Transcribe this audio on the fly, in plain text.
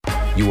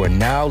You are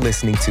now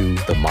listening to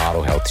The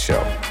Model Health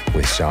Show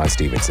with Sean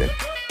Stevenson.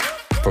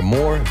 For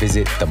more,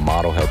 visit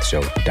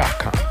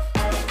themodelhealthshow.com.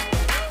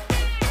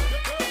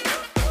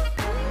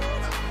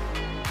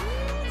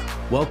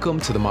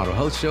 Welcome to The Model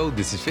Health Show.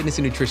 This is fitness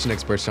and nutrition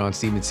expert Sean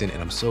Stevenson,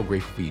 and I'm so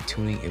grateful for you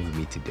tuning in with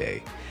me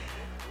today.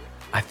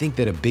 I think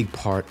that a big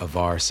part of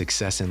our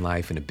success in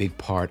life and a big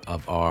part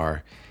of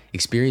our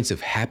experience of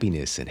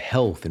happiness and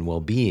health and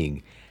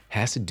well-being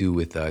has to do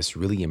with us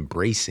really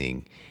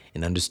embracing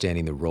and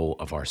understanding the role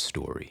of our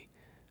story.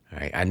 All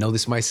right. I know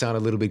this might sound a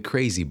little bit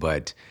crazy,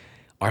 but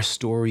our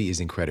story is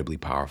incredibly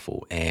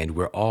powerful, and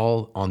we're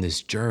all on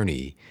this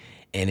journey.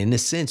 And in a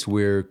sense,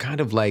 we're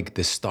kind of like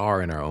the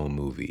star in our own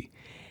movie.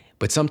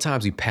 But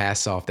sometimes we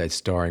pass off that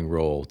starring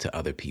role to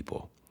other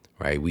people,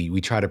 right?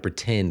 We try to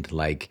pretend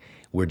like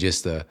we're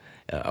just a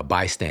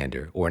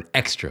bystander or an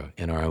extra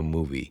in our own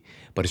movie.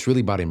 But it's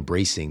really about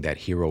embracing that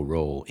hero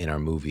role in our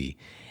movie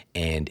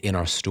and in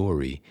our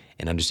story,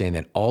 and understand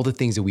that all the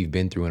things that we've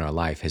been through in our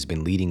life has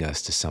been leading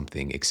us to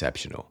something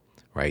exceptional,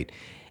 right?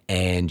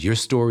 And your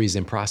story is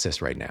in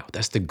process right now.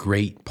 That's the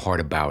great part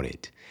about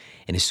it.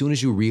 And as soon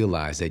as you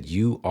realize that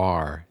you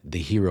are the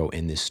hero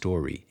in this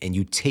story and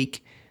you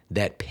take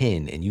that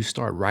pen and you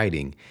start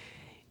writing,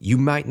 you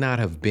might not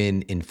have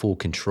been in full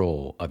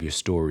control of your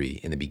story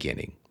in the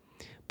beginning.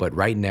 But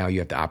right now you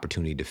have the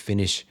opportunity to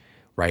finish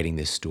writing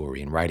this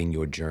story and writing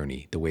your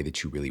journey the way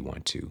that you really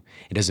want to.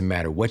 It doesn't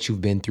matter what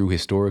you've been through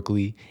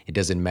historically. It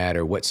doesn't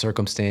matter what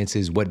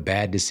circumstances, what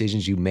bad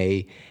decisions you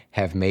may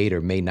have made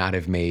or may not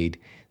have made.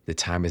 The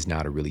time is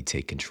now to really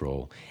take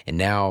control. And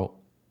now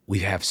we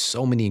have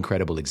so many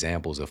incredible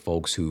examples of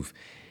folks who've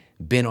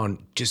been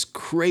on just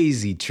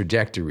crazy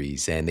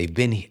trajectories, and they've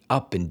been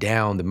up and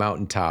down the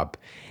mountaintop,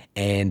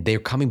 and they're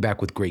coming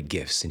back with great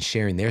gifts and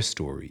sharing their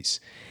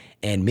stories.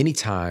 And many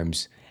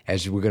times,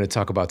 as we're going to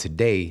talk about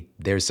today,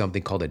 there's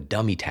something called a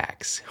dummy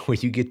tax, where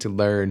you get to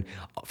learn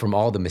from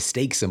all the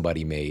mistakes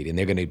somebody made, and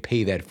they're going to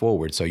pay that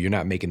forward so you're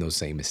not making those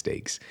same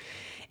mistakes.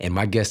 And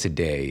my guest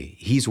today,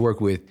 he's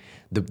worked with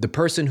the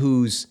person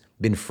who's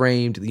been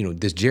framed,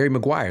 this Jerry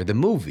Maguire, the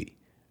movie,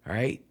 all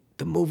right?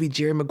 The movie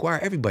Jerry Maguire,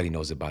 everybody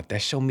knows about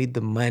that. Show me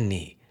the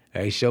money,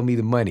 all right? Show me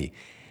the money.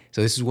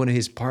 So this is one of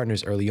his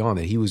partners early on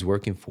that he was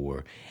working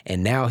for,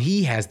 and now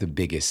he has the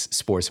biggest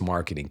sports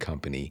marketing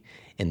company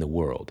in the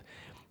world.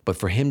 But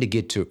for him to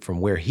get to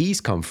from where he's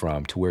come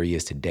from to where he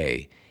is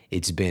today,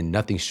 it's been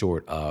nothing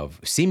short of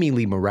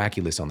seemingly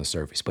miraculous on the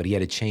surface. But he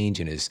had a change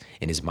in his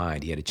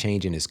mind. He had a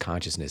change in his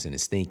consciousness and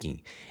his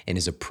thinking and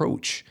his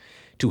approach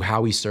to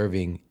how he's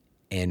serving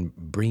and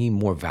bringing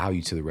more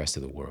value to the rest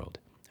of the world.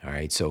 All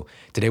right. So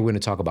today we're going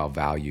to talk about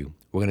value.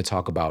 We're going to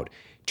talk about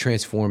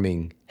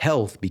transforming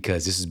health,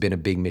 because this has been a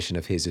big mission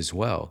of his as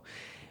well,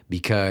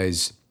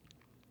 because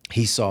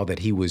he saw that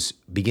he was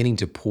beginning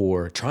to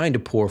trying to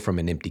pour from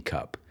an empty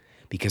cup,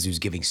 because he was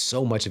giving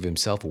so much of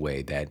himself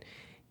away that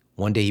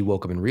one day he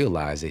woke up and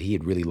realized that he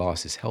had really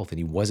lost his health and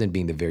he wasn't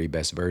being the very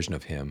best version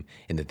of him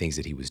in the things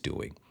that he was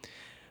doing.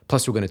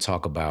 Plus, we're going to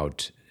talk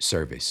about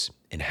service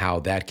and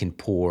how that can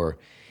pour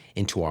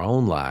into our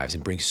own lives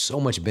and bring so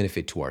much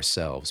benefit to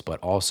ourselves, but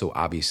also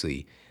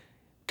obviously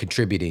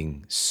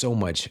contributing so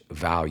much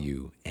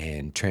value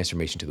and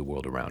transformation to the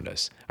world around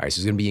us. All right, so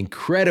it's going to be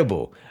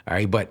incredible. All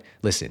right, but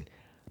listen,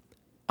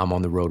 I'm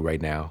on the road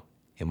right now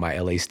in my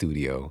LA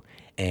studio.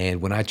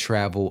 And when I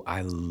travel,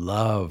 I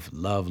love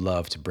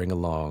to bring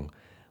along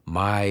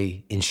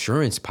my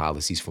insurance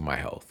policies for my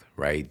health,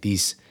 right?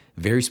 These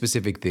very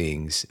specific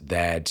things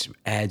that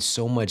add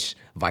so much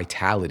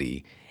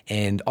vitality.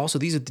 And also,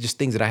 these are just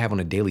things that I have on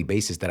a daily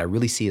basis that I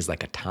really see as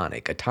like a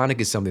tonic. A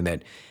tonic is something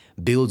that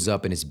builds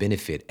up in its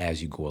benefit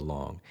as you go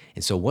along.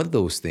 And so one of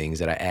those things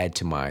that I add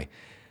to my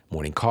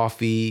morning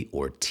coffee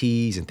or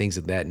teas and things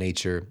of that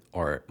nature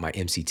are my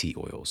MCT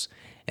oils.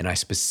 And I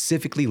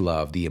specifically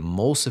love the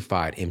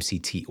emulsified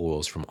MCT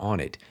oils from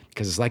Onnit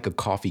because it's like a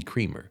coffee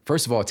creamer.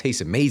 First of all, it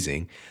tastes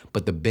amazing,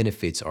 but the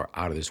benefits are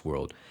out of this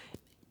world.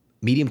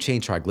 Medium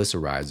chain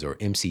triglycerides, or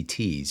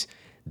MCTs,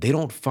 they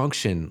don't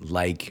function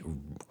like,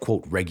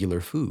 quote, regular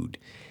food.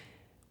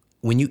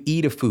 When you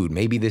eat a food,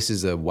 maybe this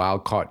is a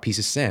wild-caught piece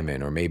of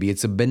salmon, or maybe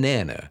it's a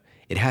banana,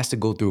 it has to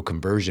go through a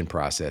conversion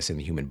process in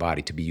the human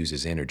body to be used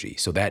as energy.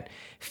 So that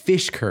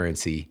fish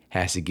currency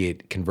has to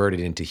get converted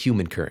into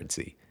human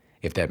currency,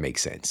 if that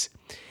makes sense.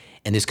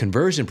 And this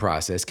conversion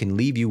process can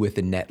leave you with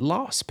a net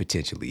loss,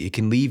 potentially. It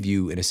can leave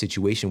you in a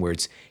situation where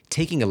it's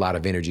taking a lot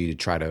of energy to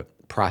try to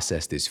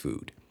process this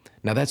food.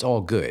 Now, that's all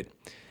good.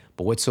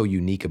 But what's so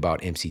unique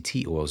about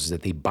MCT oils is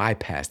that they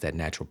bypass that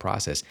natural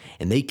process,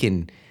 and they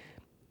can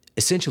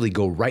essentially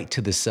go right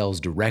to the cells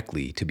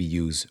directly to be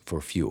used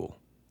for fuel,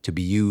 to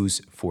be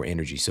used for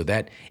energy. So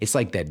that it's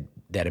like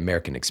that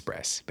American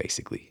Express,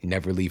 basically. You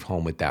never leave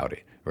home without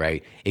it,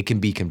 right? It can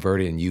be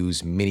converted and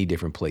used many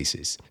different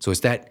places. So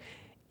it's that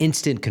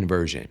instant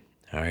conversion,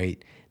 all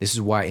right? This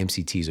is why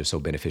MCTs are so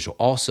beneficial.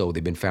 Also,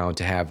 they've been found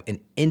to have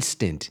an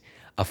instant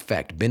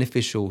effect,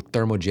 beneficial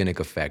thermogenic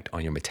effect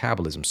on your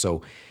metabolism.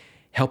 So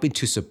helping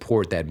to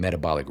support that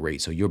metabolic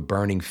rate. So you're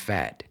burning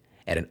fat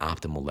at an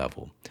optimal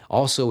level.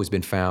 Also, it's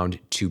been found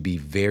to be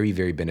very,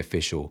 very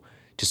beneficial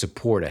to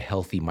support a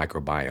healthy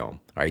microbiome. All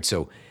right,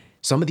 so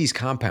some of these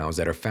compounds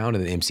that are found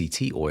in the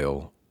MCT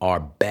oil are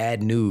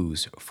bad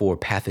news for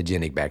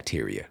pathogenic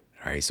bacteria.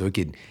 All right, so it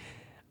can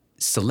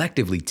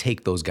selectively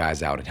take those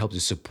guys out and help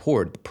to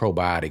support the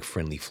probiotic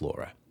friendly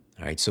flora.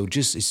 All right, so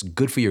just it's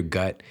good for your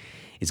gut,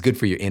 it's good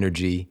for your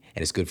energy,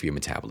 and it's good for your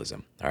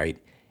metabolism. All right,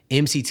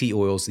 MCT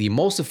oils, the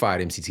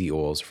emulsified MCT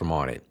oils from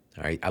On It.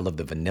 All right, I love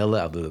the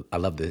vanilla, I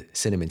love the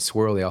cinnamon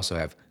swirl. They also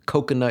have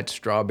coconut,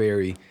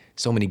 strawberry,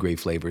 so many great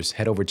flavors.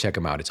 Head over, check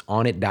them out. It's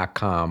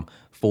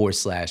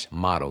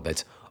onnit.com/model.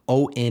 That's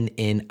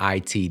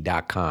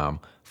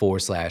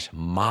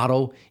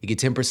onnit.com/model. You get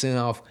 10%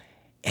 off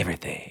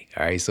everything.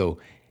 All right, so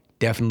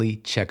definitely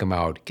check them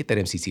out. Get that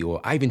MCT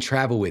oil. I even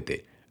travel with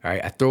it. All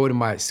right, I throw it in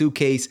my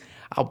suitcase.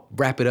 I'll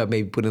wrap it up,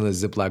 maybe put it in a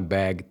Ziploc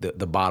bag,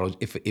 the bottle,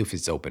 if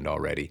it's opened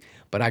already.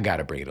 But I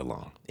gotta bring it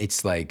along.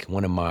 It's like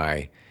one of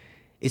my,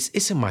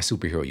 it's in my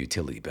superhero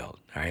utility belt.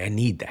 All right, I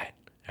need that.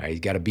 All right, you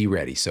gotta be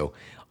ready. So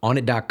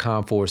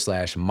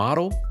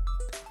onnit.com/model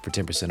for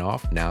 10%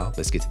 off. Now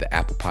let's get to the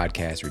Apple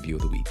Podcast review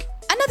of the week.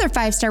 Another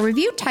 5-star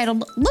review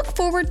titled "Look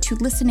Forward to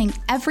Listening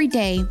Every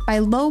Day" by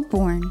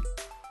Lowborn.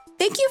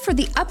 Thank you for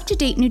the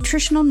up-to-date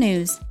nutritional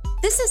news.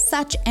 This is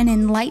such an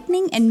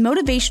enlightening and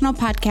motivational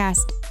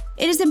podcast.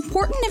 It is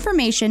important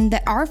information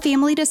that our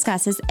family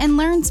discusses and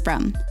learns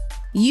from.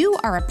 You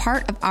are a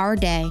part of our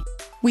day.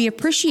 We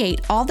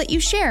appreciate all that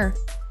you share.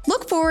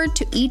 Look forward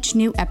to each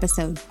new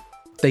episode.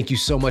 Thank you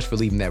so much for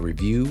leaving that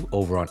review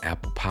over on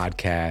Apple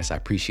Podcasts. I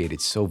appreciate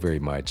it so very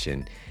much.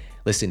 And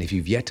listen, if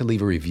you've yet to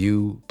leave a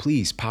review,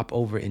 please pop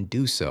over and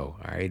do so.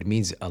 All right, it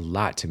means a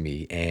lot to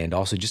me. And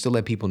also just to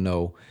let people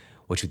know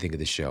what you think of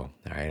the show.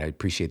 All right, I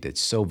appreciate that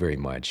so very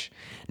much.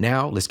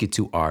 Now, let's get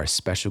to our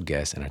special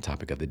guest and our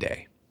topic of the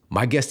day.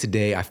 My guest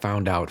today, I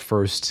found out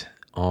first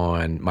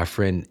on my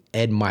friend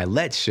Ed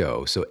Milet's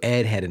show. So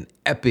Ed had an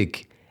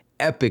epic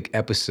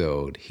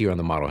episode here on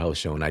the Model Health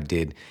Show, and I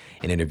did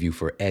an interview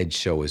for Ed's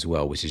show as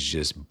well, which is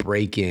just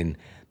breaking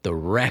the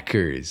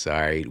records, all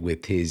right,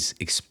 with his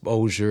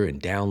exposure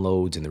and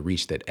downloads and the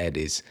reach that Ed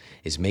is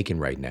making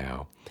right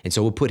now. And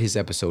so we'll put his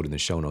episode in the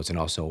show notes and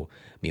also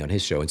me on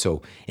his show. And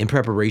so in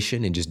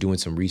preparation and just doing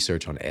some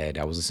research on Ed,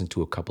 I was listening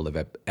to a couple of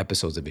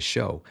episodes of his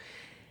show.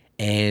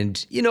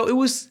 And, you know, it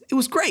was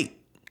great.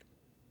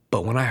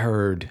 But when I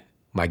heard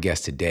my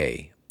guest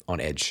today on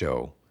Ed's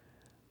show,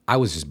 I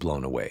was just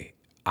blown away.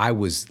 I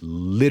was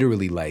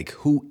literally like,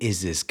 who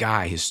is this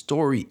guy? His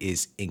story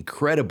is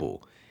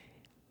incredible.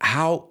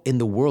 How in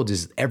the world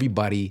does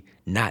everybody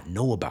not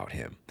know about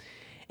him?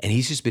 And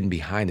he's just been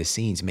behind the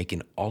scenes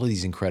making all of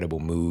these incredible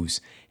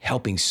moves,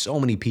 helping so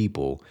many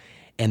people.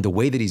 And the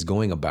way that he's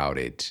going about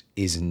it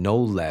is no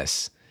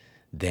less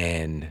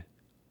than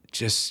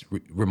just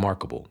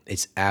remarkable.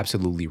 It's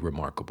absolutely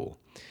remarkable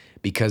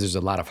because there's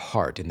a lot of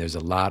heart and there's a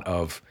lot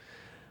of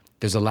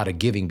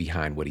giving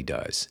behind what he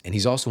does. And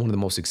he's also one of the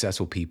most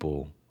successful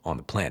people on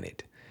the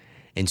planet.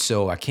 And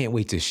so I can't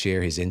wait to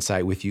share his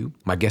insight with you.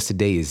 My guest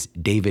today is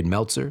David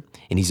Meltzer,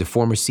 and he's a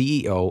former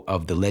CEO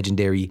of the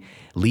legendary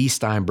Lee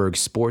Steinberg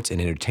Sports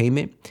and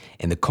Entertainment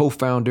and the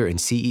co-founder and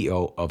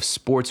CEO of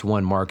Sports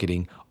One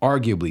Marketing,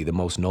 arguably the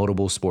most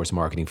notable sports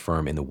marketing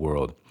firm in the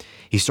world.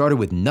 He started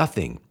with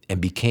nothing and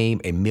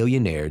became a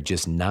millionaire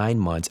just 9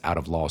 months out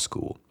of law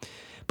school.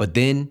 But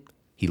then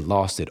he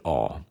lost it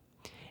all.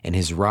 And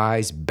his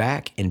rise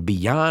back and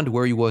beyond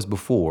where he was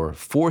before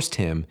forced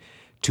him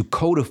to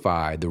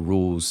codify the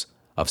rules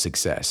of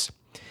success.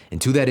 And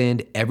to that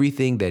end,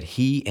 everything that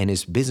he and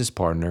his business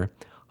partner,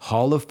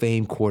 Hall of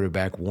Fame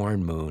quarterback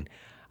Warren Moon,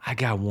 I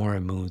got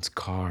Warren Moon's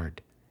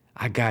card.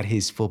 I got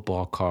his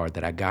football card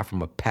that I got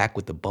from a pack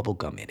with the bubble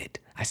gum in it.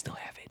 I still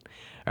have it.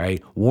 All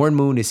right. Warren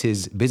Moon is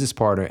his business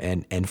partner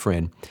and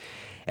friend.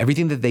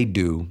 Everything that they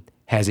do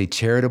has a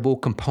charitable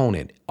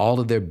component, all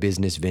of their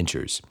business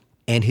ventures.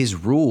 And his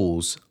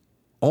rules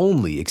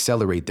only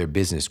accelerate their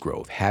business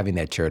growth, having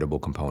that charitable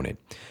component.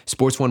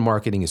 Sports One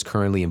Marketing is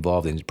currently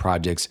involved in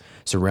projects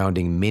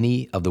surrounding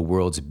many of the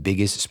world's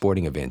biggest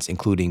sporting events,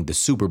 including the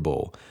Super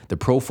Bowl, the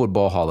Pro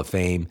Football Hall of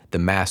Fame, the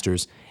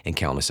Masters, and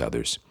countless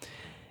others.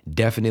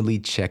 Definitely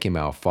check him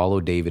out.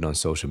 Follow David on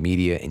social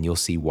media, and you'll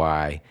see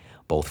why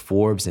both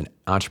Forbes and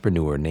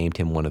Entrepreneur named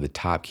him one of the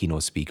top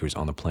keynote speakers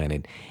on the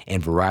planet,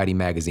 and Variety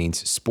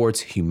Magazine's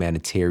Sports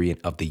Humanitarian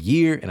of the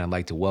Year. And I'd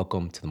like to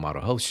welcome to the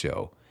Model Health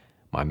Show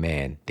my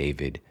man,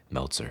 David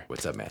Meltzer.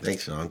 What's up, man?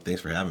 Thanks, Sean. Thanks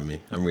for having me.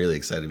 I'm really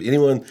excited.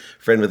 Anyone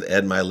friend with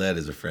Ed Milet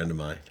is a friend of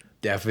mine.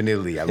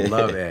 Definitely. I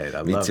love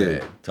Ed. Me too.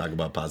 Talk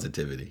about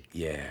positivity.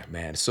 Yeah,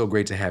 man. It's so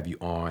great to have you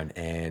on.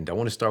 And I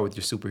want to start with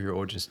your superhero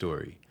origin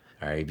story.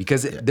 All right,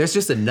 because there's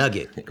just a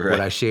nugget what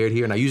I shared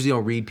here, and I usually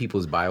don't read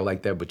people's bio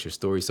like that, but your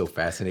story's so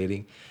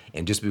fascinating.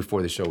 And just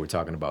before the show, we're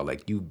talking about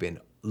like you've been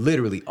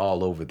literally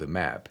all over the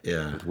map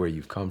with where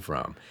you've come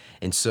from.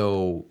 And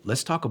so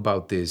let's talk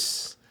about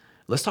this.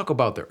 Let's talk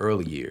about the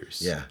early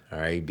years. Yeah. All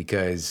right,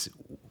 because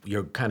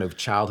your kind of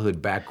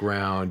childhood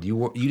background,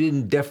 you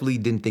definitely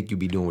didn't think you'd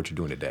be doing what you're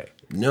doing today.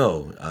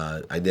 No,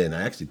 I didn't.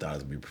 I actually thought I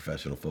was going to be a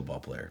professional football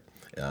player.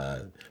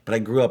 But I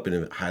grew up in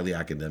a highly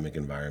academic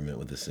environment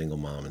with a single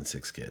mom and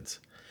 6 kids.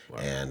 Wow.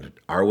 And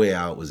our way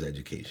out was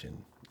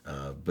education.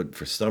 But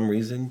for some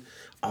reason,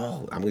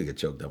 I'm going to get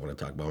choked up when I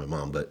talk about my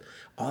mom, but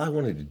all I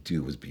wanted to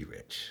do was be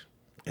rich.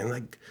 And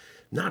like,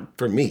 not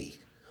for me,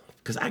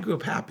 because I grew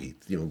up happy.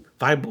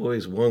 5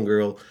 boys, 1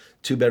 girl,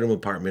 2-bedroom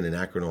apartment in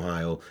Akron,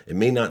 Ohio. It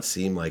may not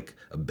seem like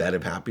a bed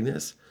of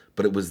happiness,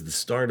 but it was the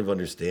start of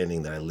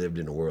understanding that I lived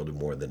in a world of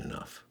more than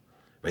enough.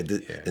 Right?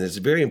 And it's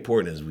very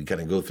important as we kind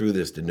of go through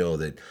this to know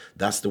that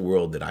that's the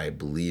world that I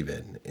believe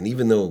in. And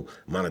even though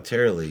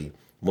monetarily,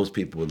 most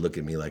people would look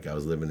at me like I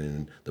was living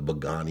in the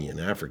Bogani in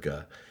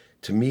Africa,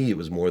 to me it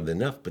was more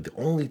than enough. But the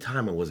only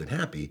time I wasn't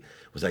happy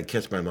was I'd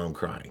catch my mom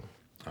crying.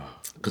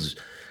 Because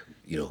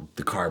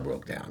the car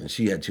broke down and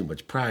she had too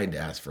much pride to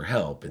ask for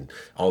help, and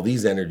all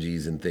these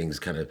energies and things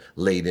kind of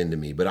laid into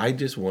me. But I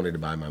just wanted to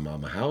buy my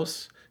mom a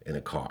house and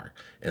a car.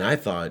 And I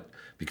thought,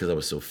 because I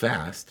was so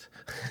fast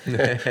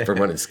from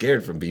running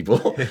scared from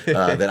people,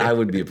 that I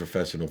would be a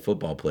professional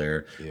football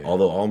player. Yeah.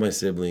 Although all my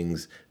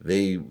siblings,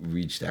 they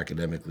reached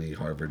academically,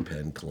 Harvard,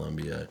 Penn,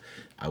 Columbia.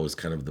 I was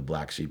kind of the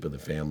black sheep of the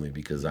family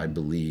because I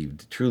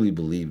truly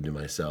believed in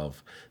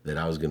myself that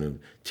I was going to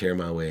tear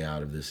my way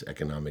out of this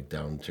economic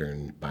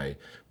downturn by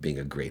being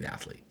a great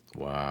athlete.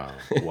 Wow.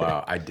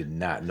 I did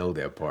not know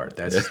that part.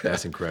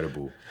 That's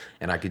incredible.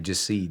 And I could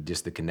just see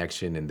just the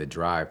connection and the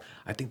drive.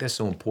 I think that's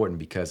so important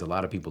because a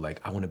lot of people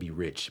I want to be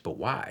rich, but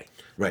why?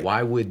 Right.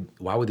 Why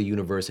would the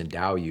universe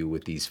endow you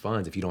with these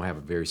funds if you don't have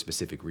a very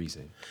specific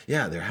reason?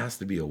 Yeah, there has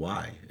to be a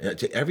why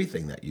to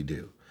everything that you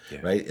do,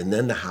 right? And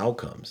then the how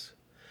comes,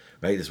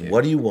 right? It's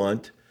what do you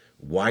want?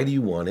 Why do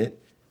you want it?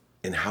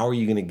 And how are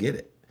you going to get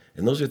it?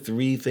 And those are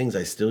 3 things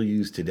I still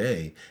use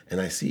today.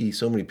 And I see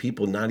so many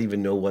people not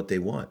even know what they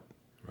want.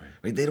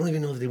 Right? They don't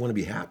even know that they want to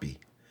be happy.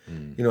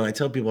 I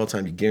tell people all the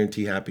time, you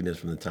guarantee happiness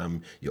from the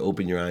time you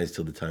open your eyes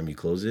till the time you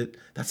close it.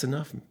 That's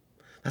enough.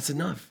 That's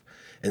enough.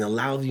 And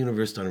allow the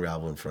universe to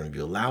unravel in front of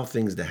you. Allow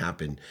things to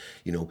happen,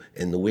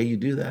 and the way you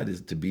do that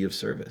is to be of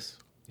service.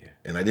 Yeah.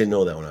 And I didn't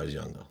know that when I was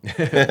young, though.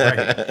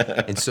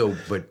 Right. And so,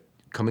 but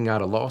coming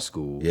out of law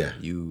school,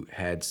 you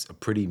had a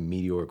pretty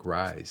meteoric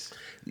rise.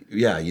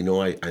 Yeah,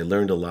 I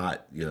learned a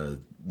lot,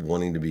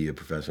 wanting to be a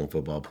professional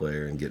football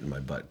player and getting my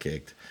butt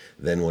kicked,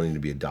 then wanting to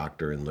be a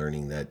doctor and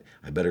learning that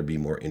I better be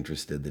more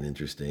interested than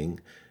interesting,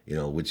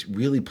 which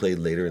really played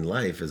later in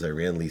life as I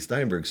ran Lee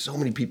Steinberg. So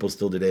many people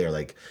still today are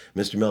like,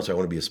 Mr. Meltzer, I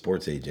want to be a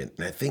sports agent.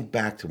 And I think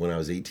back to when I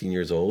was 18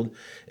 years old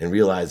and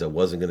realized I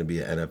wasn't going to be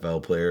an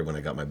NFL player when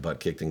I got my butt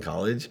kicked in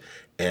college.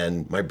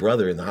 And my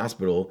brother in the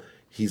hospital,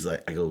 he's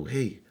like, I go,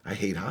 hey, I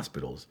hate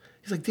hospitals.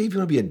 He's like, Dave, you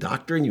want to be a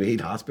doctor and you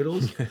hate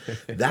hospitals?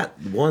 That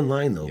one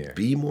line, though,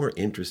 be more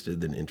interested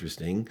than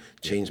interesting,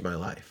 changed my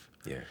life.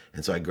 Yeah.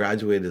 And so I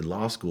graduated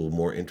law school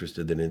more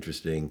interested than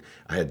interesting.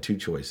 I had 2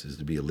 choices,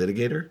 to be a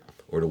litigator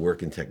or to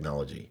work in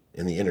technology,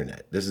 in the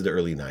internet. This is the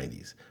early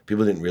 90s.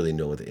 People didn't really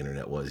know what the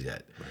internet was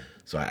yet. Right.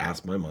 So I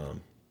asked my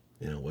mom,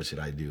 what should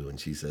I do? And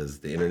she says,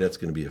 the internet's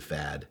going to be a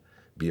fad.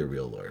 Be a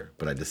real lawyer.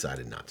 But I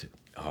decided not to.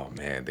 Oh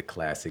man, the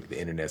classic, the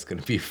internet's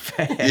gonna be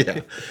fad.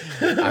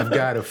 Yeah. I've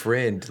got a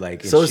friend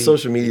so is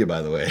social media,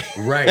 by the way.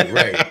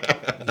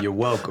 Right. You're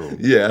welcome.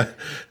 Yeah.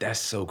 That's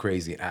so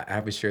crazy. I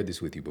haven't shared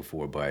this with you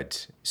before,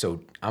 but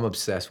so I'm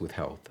obsessed with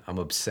health. I'm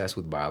obsessed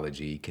with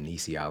biology,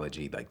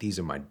 kinesiology. These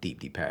are my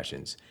deep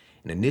passions.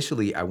 And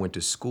initially I went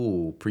to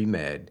school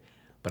pre-med,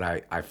 but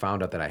I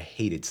found out that I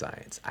hated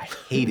science. I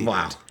hated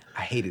it.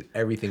 I hated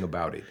everything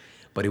about it.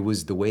 But it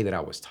was the way that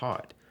I was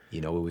taught.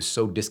 It was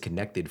so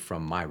disconnected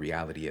from my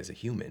reality as a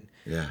human.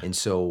 Yeah. And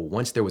so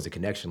once there was a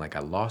connection, I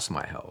lost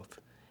my health.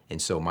 And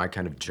so my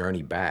kind of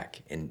journey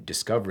back and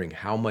discovering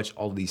how much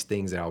all these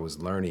things that I was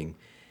learning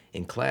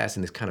in class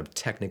in this kind of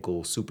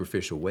technical,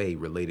 superficial way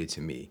related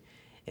to me.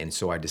 And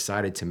so I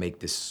decided to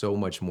make this so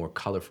much more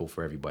colorful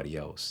for everybody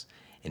else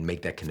and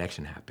make that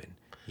connection happen,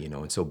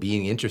 and so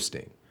being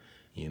interesting.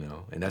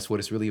 And that's what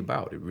it's really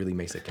about. It really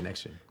makes that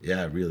connection.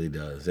 Yeah, it really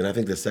does. And I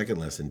think the second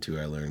lesson, too,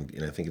 I learned,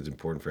 and I think it's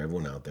important for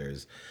everyone out there,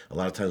 is a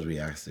lot of times we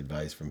ask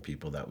advice from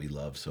people that we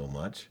love so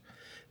much.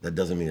 That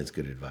doesn't mean it's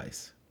good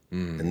advice.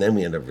 And then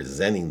we end up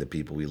resenting the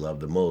people we love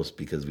the most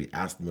because we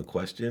asked them a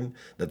question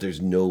that there's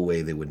no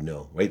way they would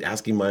know, right?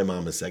 Asking my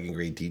mom, a 2nd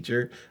grade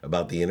teacher,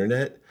 about the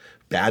internet,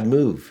 bad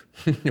move,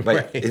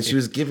 right? And she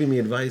was giving me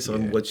advice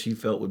on what she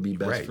felt would be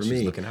best for me.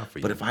 She's looking out for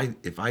you. But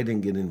if I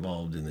didn't get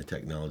involved in the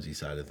technology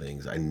side of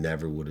things, I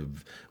never would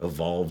have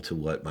evolved to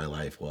what my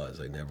life was.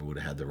 I never would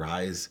have had the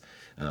rise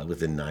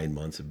within 9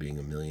 months of being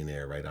a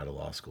millionaire right out of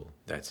law school.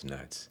 That's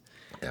nuts.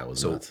 Yeah, it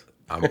was nuts.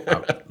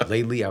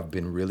 Lately, I've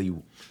been really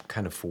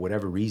kind of, for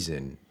whatever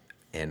reason,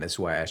 and that's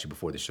why I asked you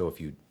before the show if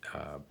you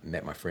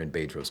met my friend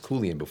Bedros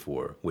Koulian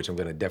before, which I'm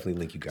going to definitely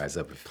link you guys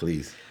up.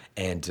 Please.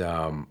 And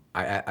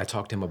I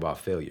talked to him about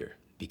failure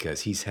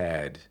because he's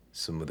had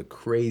some of the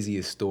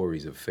craziest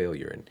stories of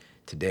failure. And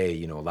today,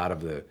 a lot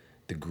of the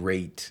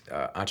great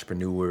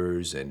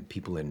entrepreneurs and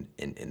people in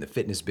the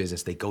fitness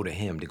business, they go to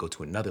him to go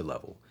to another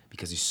level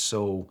because he's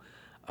so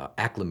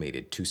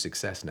acclimated to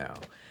success now.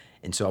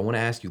 And so I want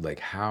to ask you, like,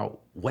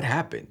 what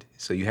happened?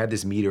 So you had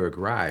this meteoric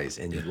rise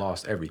and you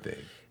lost everything.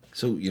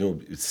 So,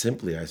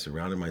 simply I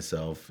surrounded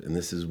myself, and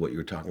this is what you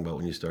were talking about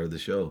when you started the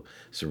show,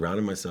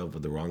 surrounded myself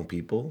with the wrong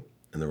people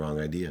and the wrong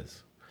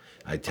ideas.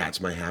 I attach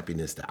my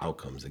happiness to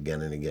outcomes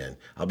again and again.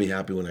 I'll be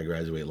happy when I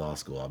graduate law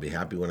school. I'll be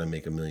happy when I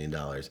make $1 million.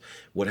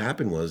 What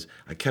happened was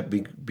I kept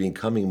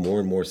becoming more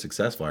and more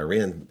successful. I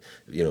ran,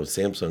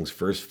 Samsung's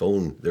first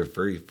phone, their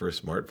very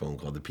first smartphone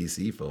called the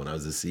PC phone. I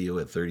was the CEO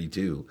at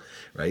 32,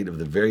 right, of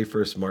the very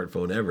first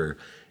smartphone ever.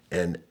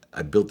 And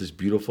I built this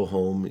beautiful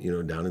home,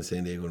 down in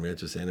San Diego and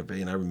Rancho Santa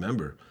Fe. And I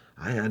remember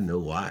I had no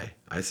why.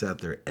 I sat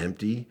there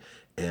empty.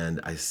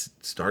 And I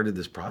started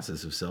this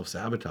process of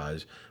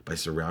self-sabotage by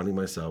surrounding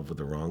myself with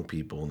the wrong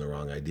people and the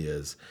wrong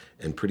ideas.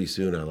 And pretty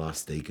soon I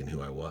lost stake in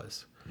who I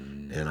was.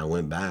 And I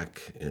went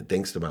back, and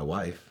thanks to my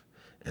wife,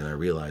 and I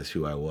realized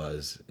who I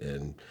was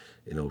and,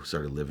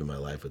 started living my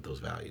life with those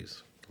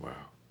values. Wow.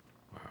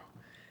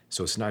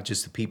 So it's not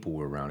just the people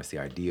we're around, it's the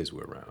ideas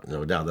we're around.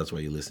 No doubt. That's why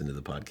you listen to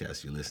the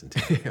podcast you listen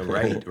to.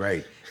 Right.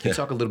 Can you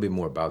talk a little bit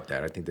more about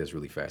that? I think that's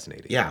really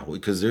fascinating. Yeah,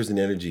 because there's an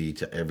energy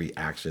to every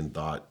action,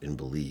 thought, and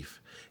belief.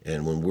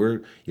 And when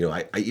we're,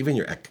 even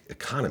your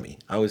economy,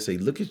 I always say,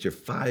 look at your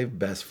 5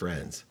 best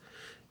friends.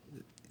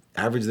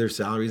 Average their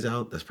salaries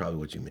out, that's probably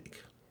what you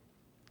make.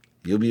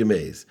 You'll be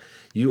amazed.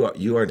 You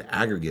are an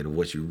aggregate of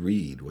what you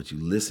read, what you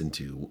listen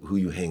to, who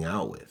you hang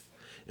out with.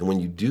 And when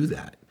you do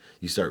that,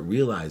 you start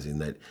realizing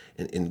that,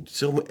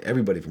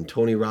 everybody from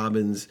Tony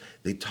Robbins,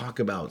 they talk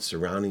about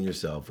surrounding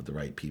yourself with the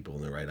right people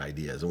and the right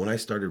ideas. And when I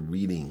started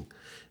reading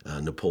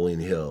Napoleon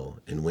Hill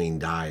and Wayne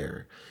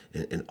Dyer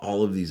and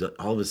all of these,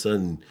 all of a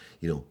sudden,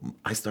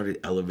 I started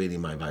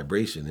elevating my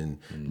vibration.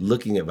 And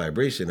looking at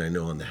vibration, I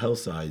know on the health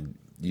side,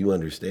 you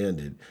understand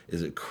it,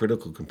 is a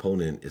critical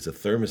component. It's a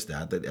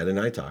thermostat that Ed and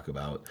I talk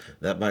about.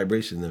 That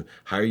vibration, the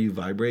higher you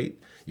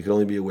vibrate, you can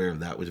only be aware of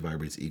that which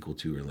vibrates equal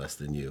to or less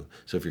than you.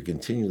 So if you're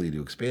continually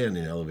to expand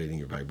and elevating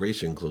your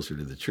vibration closer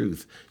to the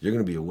truth, you're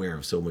going to be aware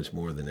of so much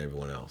more than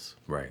everyone else.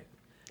 Right.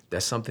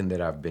 That's something that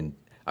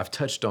I've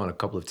touched on a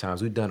couple of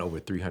times. We've done over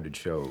 300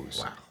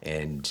 shows. Wow.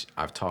 And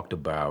I've talked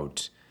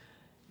about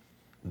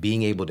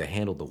being able to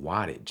handle the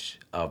wattage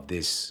of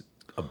this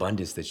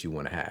abundance that you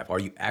want to have. Are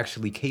you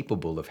actually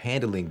capable of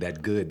handling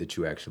that good that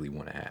you actually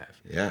want to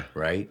have? Yeah.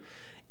 Right?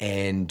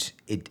 And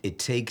it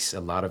takes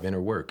a lot of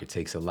inner work. It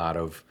takes a lot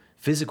of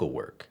physical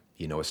work.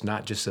 It's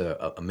not just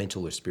a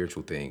mental or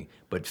spiritual thing,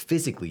 but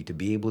physically to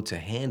be able to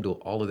handle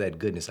all of that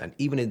goodness. And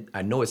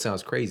I know it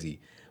sounds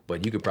crazy,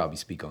 but you could probably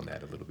speak on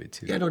that a little bit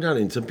too. Yeah, no doubt.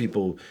 And some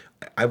people,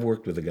 I've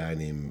worked with a guy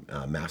named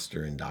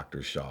Master and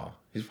Dr. Shaw.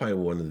 He's probably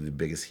one of the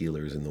biggest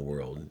healers in the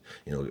world.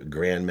 A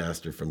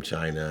grandmaster from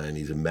China, and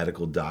he's a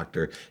medical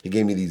doctor. He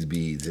gave me these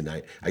beads, and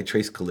I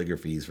trace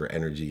calligraphies for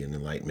energy and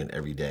enlightenment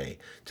every day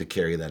to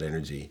carry that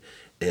energy.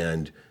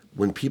 And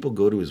when people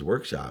go to his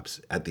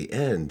workshops, at the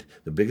end,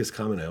 the biggest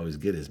comment I always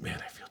get is,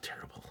 man, I feel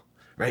terrible,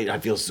 right? I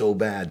feel so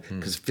bad.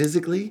 Because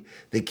physically,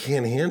 they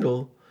can't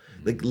handle.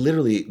 Like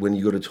literally, when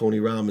you go to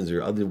Tony Robbins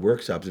or other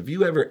workshops, if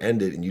you ever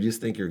end it and you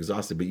just think you're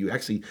exhausted, but you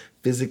actually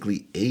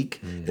physically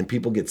ache and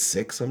people get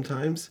sick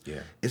sometimes,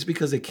 it's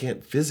because they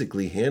can't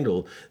physically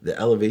handle the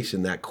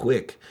elevation that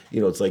quick.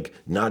 It's like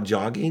not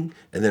jogging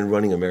and then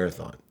running a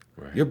marathon.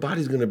 Right. Your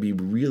body's going to be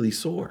really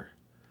sore.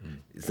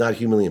 It's not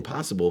humanly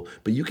impossible,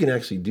 but you can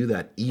actually do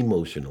that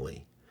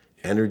emotionally.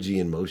 Energy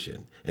and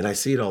motion. And I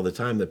see it all the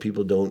time that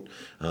people don't,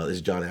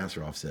 as John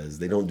Asseroff says,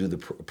 they don't do the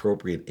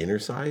appropriate inner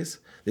size.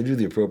 They do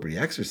the appropriate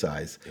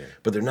exercise,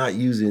 but they're not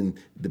using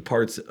the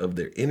parts of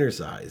their inner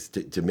size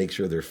to make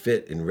sure they're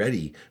fit and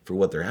ready for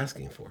what they're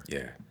asking for.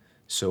 Yeah.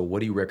 So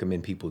what do you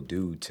recommend people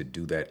do to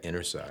do that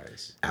inner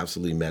size?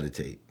 Absolutely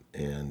meditate,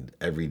 and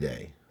every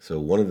day. So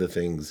one of the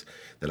things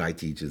that I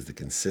teach is the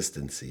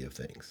consistency of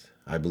things.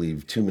 I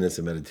believe 2 minutes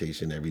of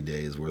meditation every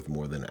day is worth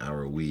more than an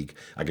hour a week.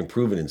 I can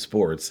prove it in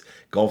sports.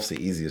 Golf's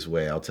the easiest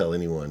way. I'll tell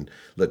anyone,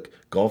 look,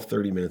 golf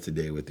 30 minutes a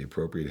day with the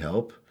appropriate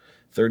help,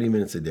 30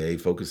 minutes a day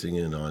focusing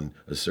in on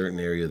a certain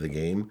area of the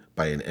game.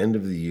 By an end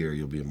of the year,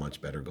 you'll be a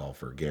much better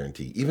golfer,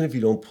 guarantee, even if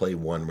you don't play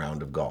one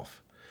round of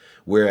golf.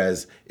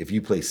 Whereas if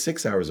you play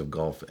 6 hours of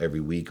golf every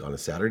week on a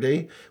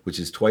Saturday, which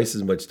is twice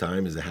as much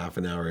time as a half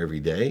an hour every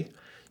day,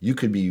 you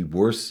could be a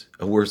worse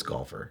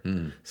golfer.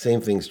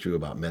 Same thing's true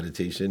about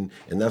meditation.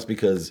 And that's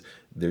because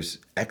there's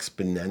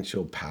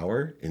exponential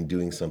power in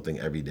doing something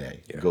every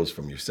day. It goes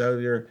from your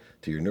cellular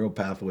to your neural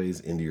pathways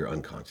into your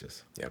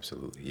unconscious.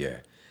 Absolutely, yeah.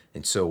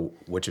 And so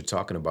what you're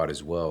talking about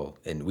as well,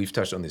 and we've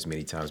touched on this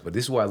many times, but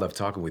this is why I love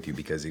talking with you,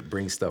 because it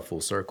brings stuff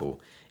full circle.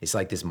 It's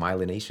like this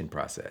myelination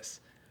process,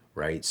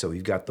 right? So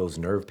you've got those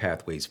nerve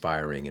pathways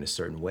firing in a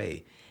certain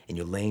way, and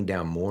you're laying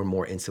down more and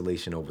more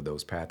insulation over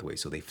those pathways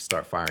so they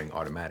start firing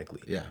automatically.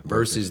 Yeah.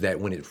 Versus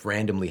that when it's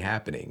randomly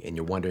happening and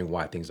you're wondering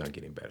why things aren't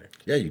getting better.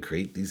 Yeah, you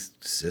create these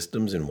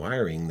systems and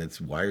wiring that's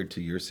wired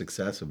to your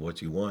success of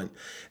what you want.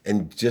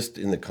 And just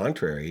in the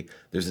contrary,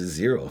 there's a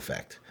zero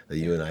effect that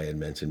you and I had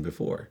mentioned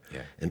before.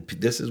 Yeah. And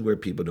this is where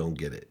people don't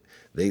get it.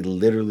 They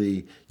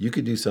literally, you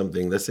could do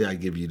something, let's say I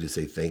give you to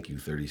say thank you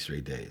 30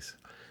 straight days.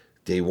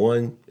 Day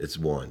 1, it's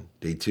 1.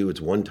 Day 2,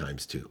 it's 1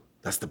 times 2.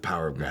 That's the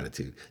power of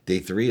gratitude. Day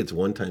 3, it's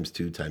 1 times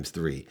 2 times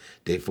 3.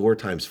 Day 4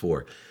 times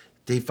 4.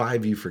 Day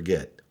 5, you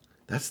forget.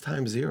 That's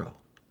times 0.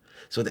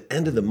 So at the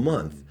end of the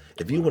month,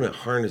 if you want to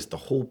harness the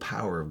whole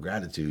power of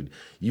gratitude,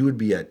 you would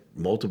be at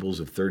multiples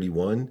of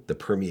 31, the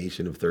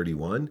permeation of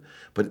 31.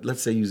 But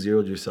let's say you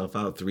zeroed yourself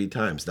out 3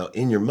 times. Now,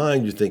 in your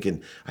mind, you're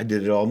thinking, I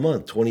did it all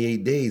month,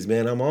 28 days,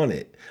 man, I'm on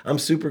it. I'm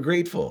super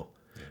grateful.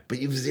 But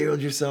you've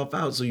zeroed yourself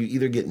out. So you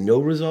either get no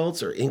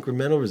results or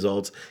incremental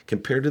results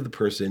compared to the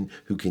person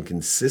who can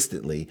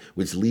consistently,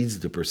 which leads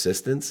to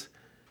persistence,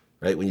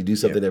 right? When you do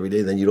something every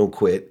day, then you don't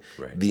quit.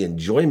 Right. The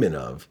enjoyment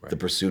of the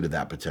pursuit of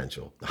that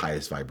potential, the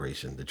highest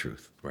vibration, the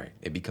truth. Right.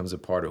 It becomes a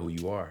part of who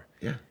you are.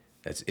 Yeah.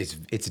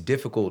 It's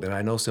difficult. And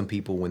I know some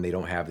people, when they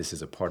don't have this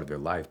as a part of their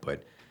life,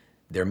 but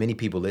there are many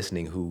people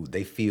listening who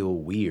they feel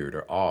weird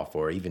or off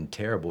or even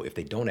terrible if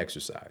they don't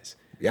exercise.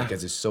 Yeah.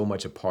 Because it's so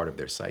much a part of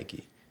their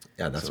psyche.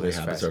 Yeah, that's So the way it's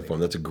habits are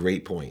formed. That's a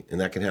great point.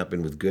 And that can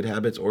happen with good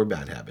habits or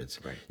bad habits.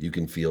 Right. You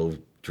can feel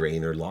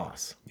drain or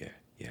loss. Yeah.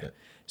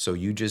 So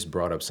you just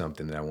brought up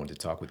something that I wanted to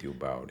talk with you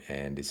about,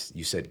 and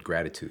you said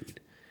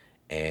gratitude.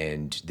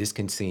 And this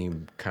can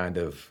seem kind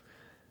of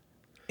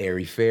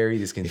airy-fairy.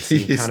 This can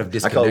seem kind of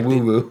disconnected. I call it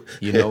woo-woo.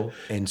 You know?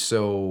 And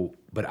so,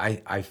 but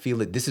I feel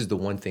that this is the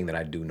one thing that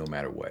I do no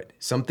matter what.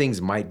 Some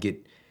things might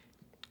get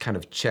kind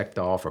of checked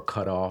off or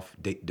cut off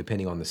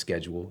depending on the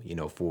schedule. You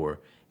know, for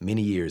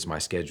many years, my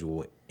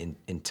schedule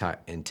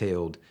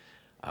entailed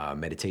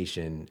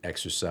meditation,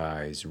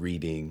 exercise,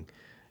 reading,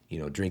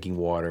 drinking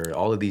water,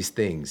 all of these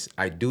things.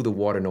 I do the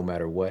water no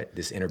matter what.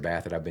 This inner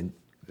bath that I've been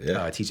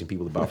teaching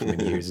people about for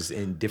many years is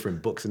in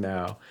different books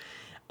now.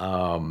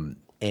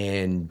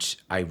 And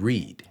I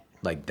read.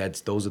 Like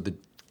those are the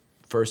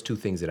first 2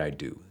 things that I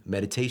do.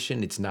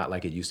 Meditation, it's not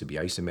like it used to be.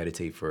 I used to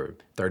meditate for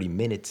 30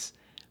 minutes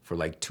for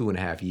like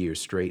 2.5 years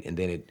straight. And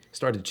then it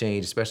started to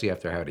change, especially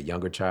after I had a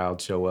younger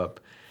child show up.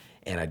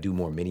 And I do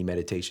more mini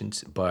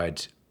meditations.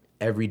 But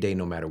every day,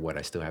 no matter what,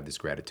 I still have this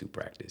gratitude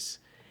practice.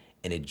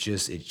 And it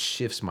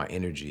shifts my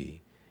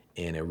energy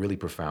in a really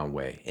profound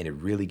way. And it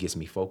really gets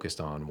me focused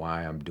on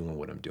why I'm doing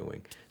what I'm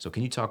doing. So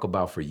can you talk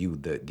about, for you,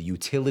 the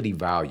utility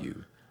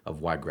value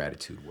of why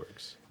gratitude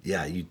works?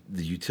 Yeah,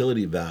 the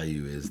utility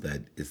value is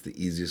that it's the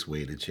easiest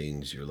way to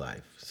change your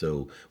life.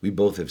 So we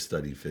both have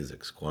studied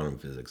physics, quantum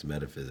physics,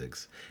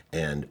 metaphysics,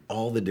 and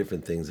all the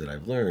different things that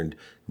I've learned.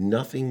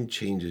 Nothing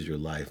changes your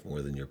life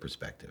more than your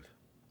perspective.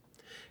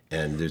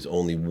 And there's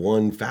only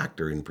one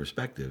factor in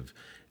perspective,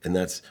 and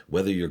that's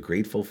whether you're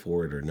grateful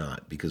for it or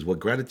not. Because what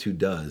gratitude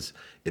does,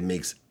 it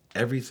makes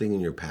everything in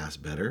your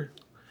past better,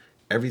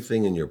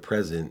 everything in your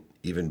present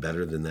even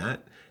better than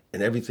that,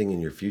 and everything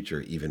in your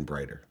future even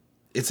brighter.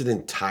 It's an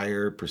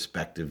entire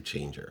perspective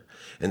changer.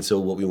 And so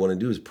what we want to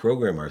do is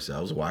program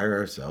ourselves, wire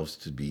ourselves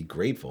to be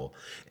grateful.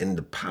 And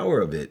the power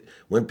of it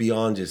went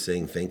beyond just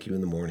saying thank you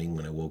in the morning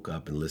when I woke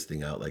up and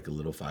listing out like a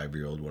little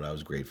 5-year-old what I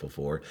was grateful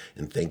for,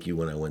 and thank you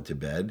when I went to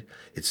bed.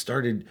 It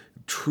started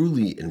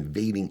truly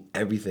invading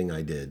everything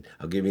I did.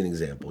 I'll give you an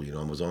example.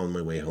 I was on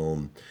my way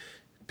home,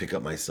 pick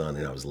up my son,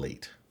 and I was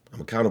late. I'm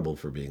accountable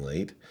for being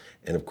late.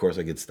 And of course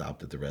I get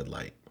stopped at the red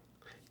light.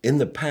 In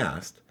the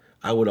past,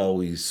 I would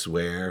always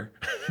swear,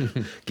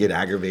 get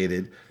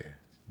aggravated,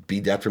 be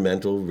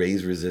detrimental,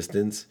 raise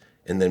resistance,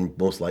 and then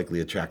most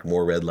likely attract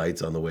more red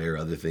lights on the way or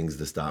other things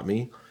to stop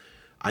me.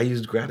 I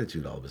used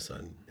gratitude all of a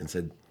sudden and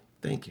said,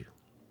 thank you.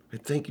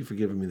 Thank you for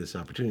giving me this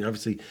opportunity.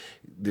 Obviously,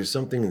 there's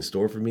something in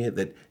store for me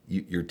that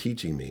you're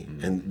teaching me.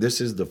 Mm-hmm. And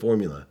this is the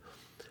formula.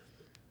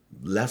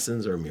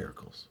 Lessons are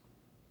miracles.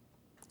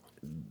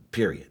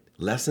 Period.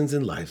 Lessons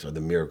in life are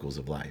the miracles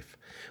of life.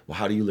 Well,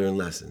 how do you learn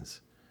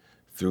lessons?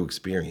 Through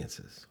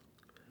experiences.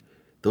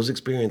 Those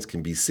experiences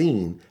can be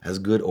seen as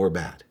good or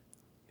bad,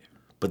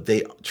 but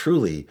they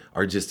truly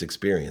are just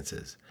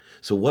experiences.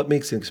 So what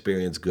makes an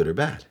experience good or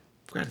bad?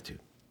 Gratitude.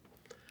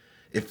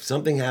 If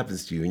something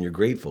happens to you and you're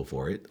grateful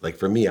for it, like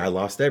for me, I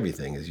lost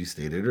everything, as you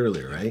stated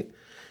earlier, right?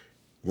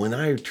 When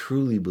I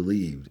truly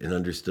believed and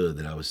understood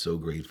that I was so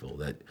grateful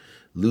that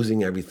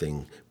losing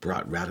everything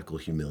brought radical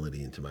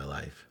humility into my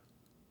life.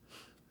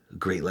 A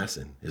great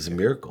lesson. It's a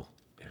miracle.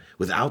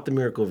 Without the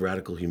miracle of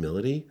radical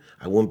humility,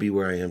 I wouldn't be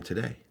where I am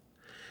today.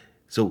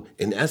 So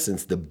in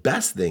essence, the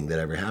best thing that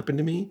ever happened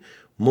to me,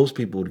 most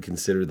people would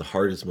consider the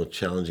hardest, most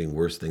challenging,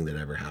 worst thing that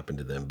ever happened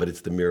to them. But it's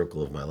the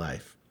miracle of my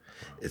life.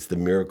 It's the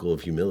miracle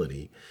of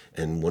humility.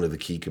 And one of the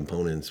key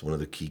components, one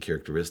of the key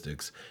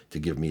characteristics to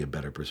give me a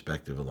better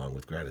perspective along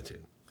with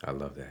gratitude. I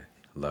love that.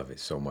 I love it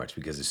so much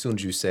because as soon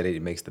as you said it,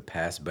 it makes the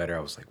past better. I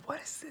was like,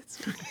 what is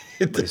this?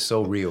 But it's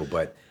so real.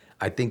 But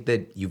I think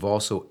that you've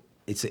also,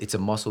 it's a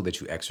muscle that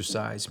you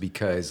exercise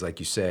because, like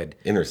you said,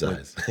 inner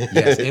size.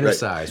 Yes, inner right.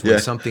 size. When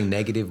something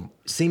negative,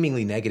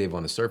 seemingly negative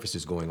on the surface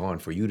is going on,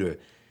 for you to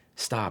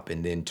stop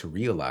and then to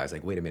realize,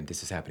 like, wait a minute,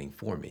 this is happening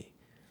for me,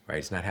 right?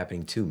 It's not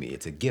happening to me.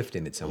 It's a gift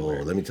in it somewhere.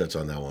 Oh, let me touch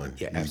on that one.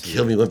 Yeah, you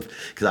absolutely. Kill me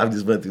because I've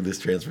just went through this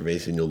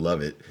transformation. You'll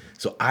love it.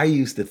 So I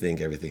used to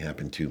think everything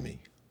happened to me.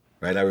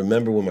 right? I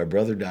remember when my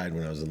brother died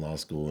when I was in law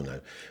school,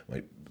 and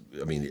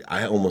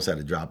I almost had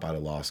to drop out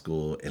of law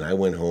school, and I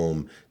went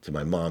home to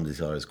my mom to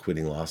tell her I was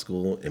quitting law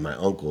school, and my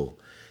uncle,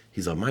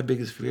 he's like, my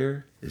biggest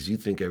fear is you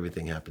think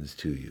everything happens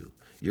to you.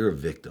 You're a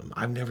victim.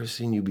 I've never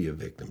seen you be a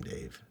victim,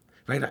 Dave.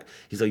 Right?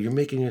 He's like,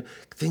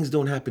 things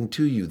don't happen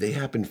to you. They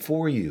happen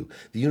for you.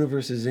 The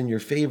universe is in your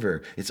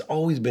favor. It's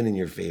always been in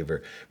your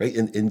favor, right?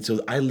 And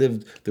so I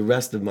lived the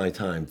rest of my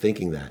time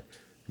thinking that.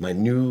 My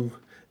new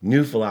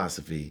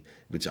philosophy,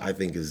 which I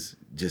think is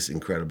just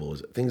incredible,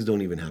 is things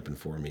don't even happen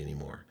for me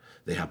anymore.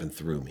 They happen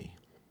through me.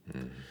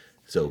 Mm-hmm.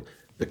 So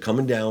they're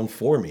coming down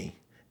for me,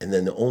 and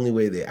then the only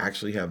way they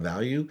actually have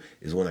value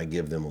is when I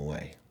give them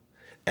away.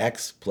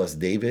 X plus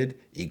David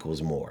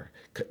equals more.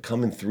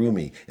 Coming through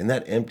me. And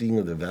that emptying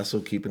of the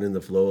vessel, keeping in the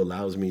flow,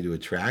 allows me to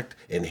attract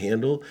and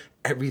handle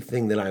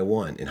everything that I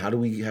want. And how do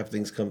we have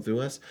things come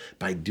through us?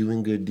 By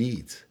doing good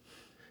deeds.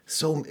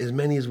 So as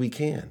many as we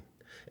can.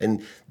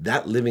 And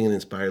that living an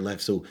inspired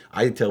life. So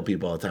I tell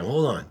people all the time,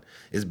 hold on.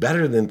 It's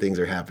better than things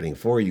are happening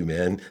for you,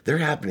 man. They're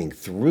happening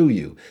through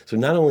you. So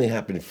not only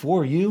happening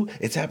for you,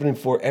 it's happening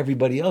for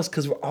everybody else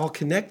because we're all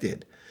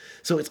connected.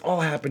 So it's all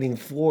happening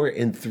for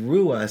and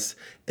through us,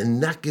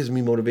 and that gives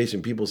me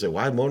motivation. People say,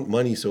 why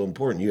money so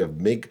important? You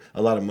make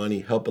a lot of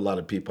money, help a lot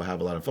of people,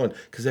 have a lot of fun,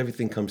 because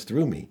everything comes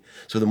through me.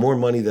 So the more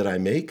money that I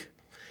make,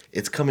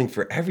 it's coming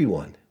for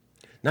everyone,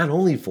 not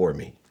only for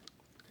me.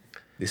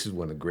 This is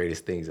one of the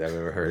greatest things I've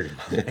ever heard.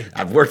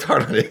 I've worked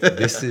hard on it.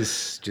 This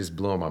is just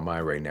blowing my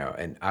mind right now,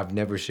 and I've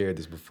never shared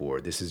this before.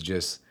 This is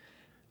just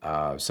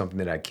something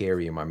that I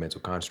carry in my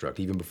mental construct,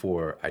 even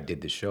before I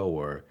did the show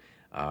or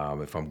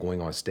if I'm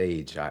going on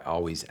stage, I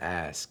always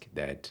ask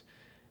that,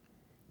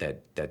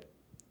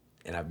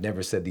 and I've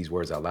never said these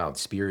words out loud,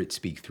 spirit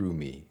speak through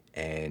me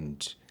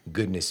and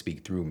goodness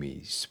speak through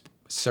me,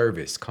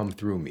 service come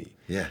through me.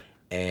 Yeah.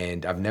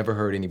 And I've never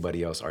heard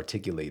anybody else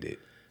articulate it,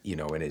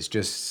 and it's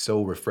just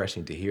so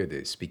refreshing to hear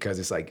this because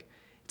it's like,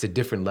 it's a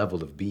different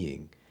level of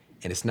being.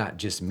 And it's not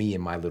just me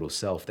and my little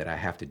self that I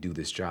have to do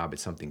this job,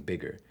 it's something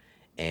bigger.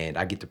 And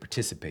I get to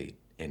participate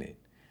in it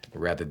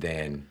rather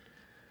than...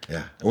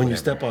 Yeah. And when you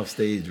step off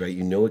stage, right,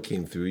 it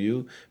came through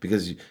you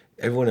because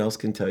everyone else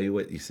can tell you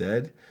what you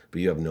said, but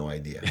you have no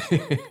idea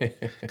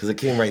because it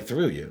came right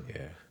through you.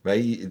 Yeah.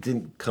 Right. It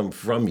didn't come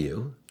from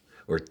you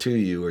or to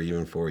you or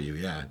even for you.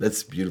 Yeah.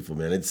 That's beautiful,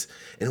 man. And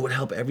it would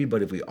help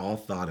everybody if we all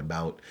thought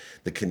about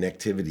the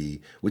connectivity,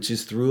 which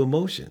is through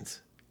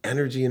emotions,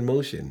 energy and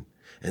motion.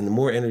 And the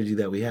more energy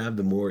that we have,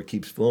 the more it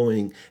keeps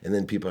flowing. And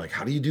then people are like,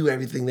 how do you do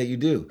everything that you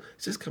do?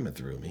 It's just coming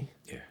through me.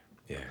 Yeah.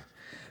 Yeah.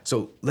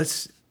 So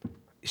let's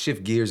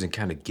shift gears and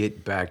kind of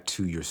get back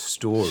to your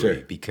story. Sure.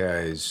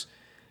 Because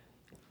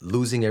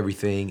losing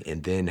everything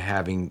and then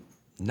having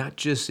not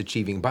just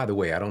achieving, by the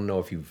way, I don't know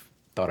if you've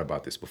thought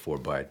about this before,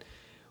 but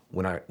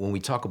when we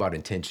talk about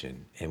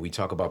intention and we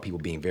talk about people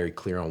being very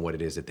clear on what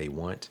it is that they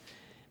want,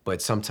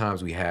 but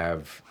sometimes we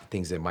have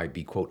things that might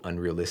be, quote,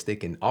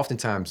 unrealistic. And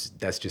oftentimes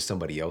that's just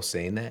somebody else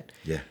saying that.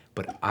 Yeah.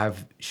 But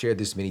I've shared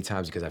this many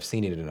times because I've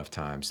seen it enough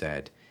times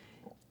that,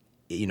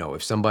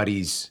 if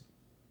somebody's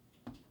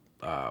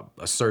a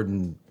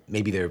certain,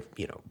 maybe they're,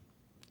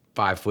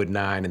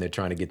 5'9" and they're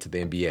trying to get to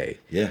the NBA.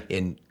 Yeah.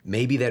 And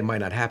maybe that might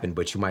not happen,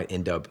 but you might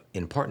end up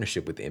in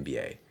partnership with the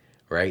NBA,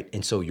 right?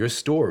 And so your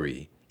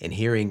story and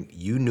hearing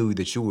you knew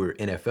that you were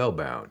NFL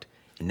bound,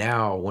 and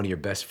now one of your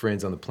best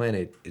friends on the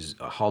planet is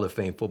a Hall of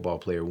Fame football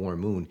player, Warren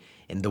Moon,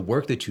 and the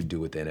work that you do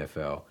with the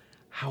NFL,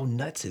 how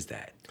nuts is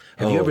that?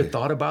 Have you ever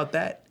thought about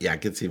that? Yeah,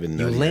 it gets even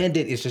nuttier. You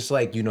landed, it's just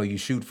like, you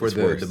shoot for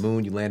the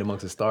moon, you land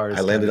amongst the stars.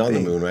 I landed on the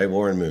moon, right?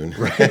 Warren Moon.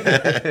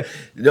 Right.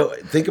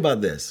 Think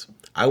about this.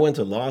 I went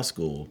to law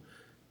school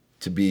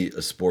to be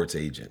a sports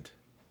agent.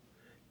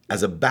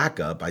 As a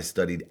backup, I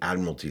studied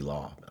admiralty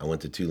law. I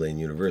went to Tulane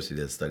University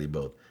to study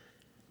both.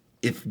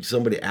 If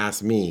somebody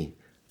asked me,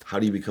 how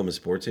do you become a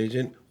sports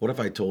agent? What if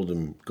I told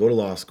them, go to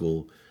law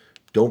school,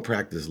 don't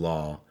practice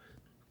law,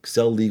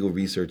 sell legal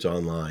research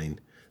online,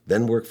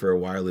 then work for a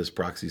wireless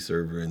proxy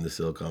server in the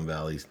Silicon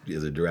Valley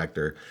as a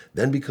director,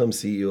 then become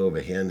CEO of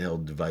a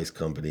handheld device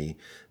company,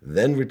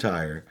 then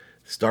retire,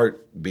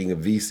 start being a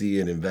VC,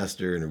 an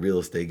investor, and a real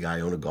estate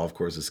guy, own a golf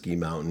course, a ski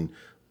mountain,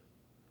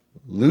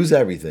 lose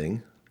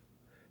everything,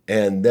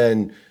 and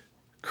then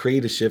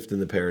create a shift in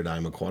the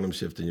paradigm, a quantum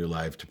shift in your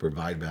life to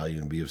provide value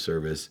and be of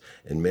service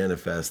and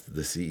manifest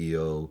the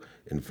CEO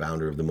and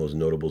founder of the most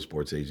notable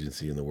sports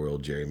agency in the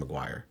world, Jerry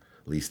Maguire,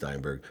 Lee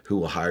Steinberg, who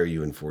will hire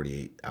you in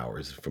 48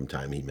 hours from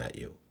time he met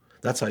you.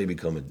 That's how you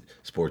become a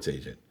sports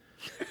agent.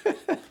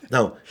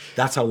 Now,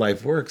 that's how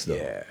life works, though.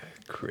 Yeah,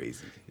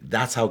 crazy.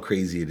 That's how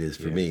crazy it is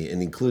for me.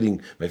 And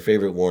including my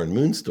favorite Warren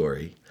Moon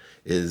story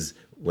is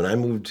when I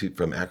moved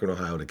from Akron,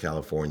 Ohio to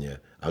California,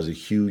 I was a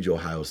huge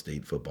Ohio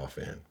State football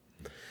fan.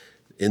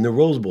 In the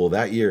Rose Bowl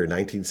that year,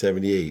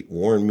 1978,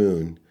 Warren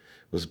Moon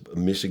was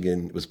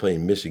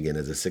playing Michigan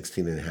as a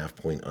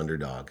 16.5-point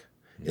underdog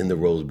in the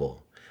Rose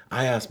Bowl.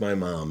 I asked my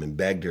mom and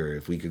begged her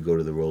if we could go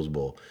to the Rose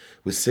Bowl.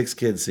 With 6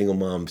 kids, single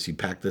mom, she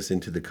packed us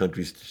into the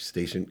Country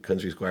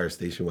Squire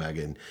station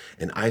wagon,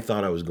 and I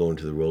thought I was going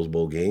to the Rose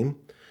Bowl game.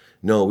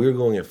 No, we were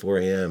going at 4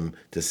 a.m.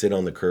 to sit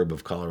on the curb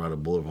of Colorado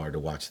Boulevard to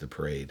watch the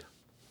parade.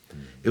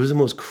 It was the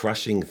most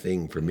crushing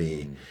thing for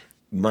me.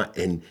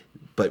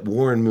 But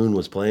Warren Moon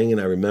was playing,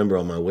 and I remember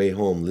on my way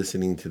home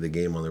listening to the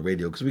game on the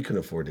radio because we couldn't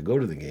afford to go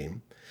to the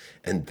game,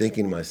 and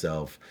thinking to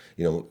myself,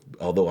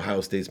 although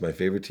Ohio State's my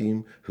favorite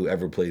team,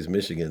 whoever plays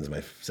Michigan's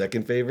my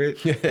second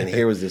favorite. And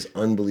here was this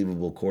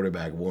unbelievable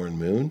quarterback, Warren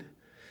Moon,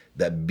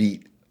 that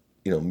beat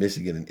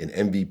Michigan an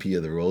MVP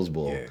of the Rose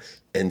Bowl.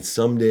 Yes. And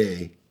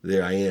someday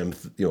there I am,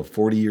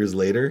 40 years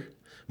later,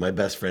 my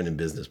best friend and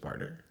business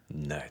partner.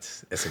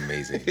 Nuts. That's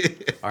amazing.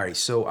 All right.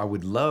 So I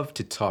would love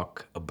to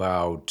talk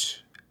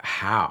about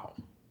how,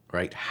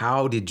 right?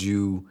 How did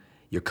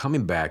you're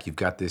coming back, you've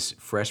got this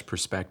fresh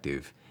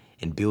perspective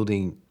and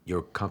building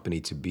your company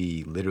to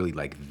be literally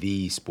like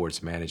the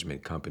sports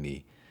management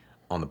company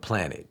on the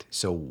planet.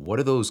 So what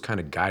are those kind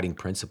of guiding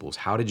principles?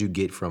 How did you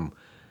get from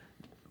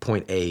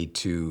point A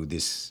to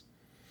this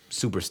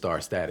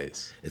superstar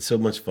status? It's so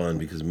much fun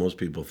because most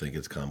people think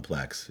it's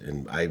complex.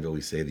 And I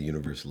always say the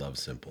universe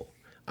loves simple.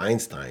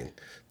 Einstein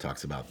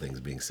talks about things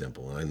being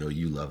simple, and I know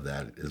you love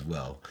that as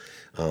well.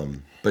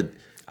 But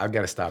I've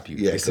got to stop you.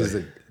 Yeah,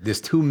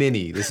 There's too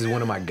many. This is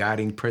one of my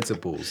guiding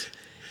principles.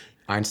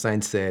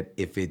 Einstein said,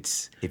 if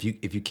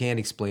you can't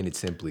explain it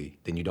simply,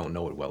 then you don't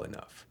know it well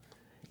enough.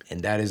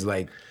 And that is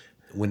like,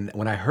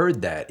 when I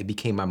heard that, it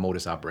became my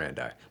modus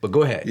operandi. But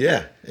go ahead.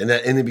 Yeah, and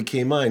it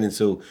became mine. And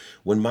so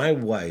when my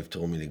wife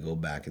told me to go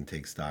back and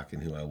take stock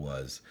in who I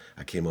was,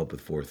 I came up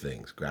with 4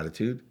 things.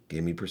 Gratitude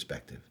gave me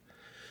perspective.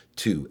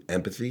 2,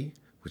 empathy,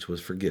 which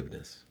was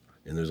forgiveness.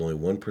 And there's only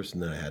one person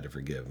that I had to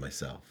forgive,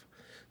 myself.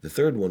 The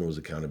third one was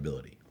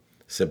accountability.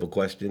 Simple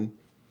question: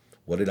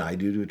 what did I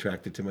do to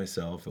attract it to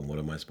myself, and what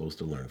am I supposed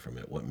to learn from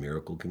it? What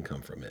miracle can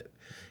come from it?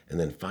 And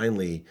then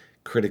finally,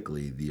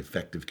 critically, the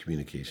effective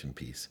communication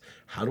piece.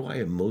 How do I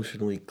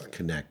emotionally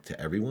connect to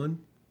everyone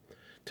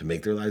to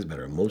make their lives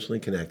better? Emotionally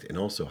connect, and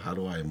also how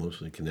do I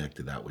emotionally connect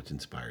to that which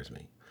inspires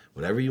me?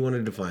 Whatever you want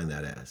to define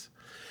that as.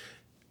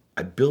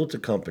 I built a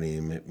company,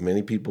 and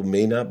many people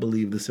may not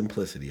believe the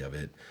simplicity of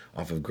it,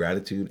 off of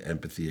gratitude,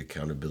 empathy,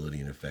 accountability,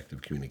 and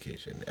effective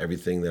communication.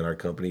 Everything that our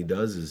company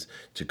does is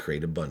to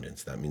create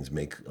abundance. That means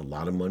make a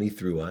lot of money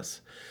through us,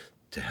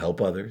 to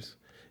help others,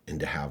 and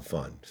to have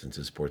fun, since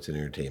it's sports and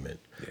entertainment.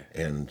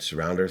 Yeah. And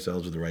surround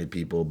ourselves with the right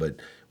people. But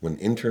when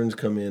interns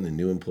come in and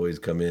new employees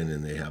come in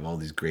and they have all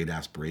these great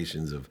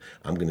aspirations of,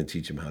 I'm going to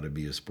teach them how to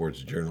be a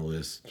sports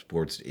journalist,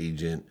 sports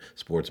agent,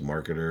 sports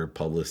marketer,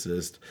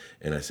 publicist.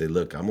 And I say,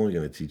 look, I'm only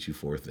going to teach you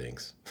 4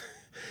 things.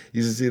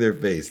 You should see their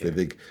face. Yeah. They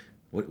think,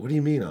 what do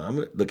you mean?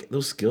 Look,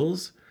 those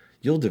skills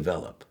you'll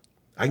develop.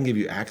 I can give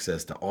you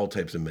access to all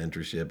types of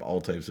mentorship,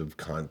 all types of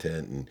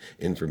content and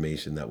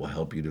information that will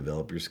help you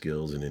develop your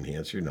skills and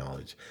enhance your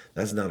knowledge.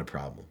 That's not a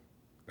problem,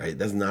 right?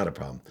 That's not a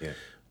problem. Yeah.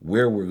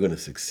 Where we're going to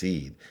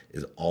succeed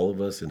is all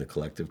of us in a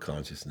collective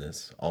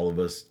consciousness, all of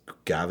us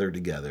gather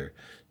together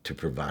to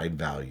provide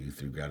value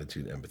through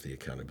gratitude, empathy,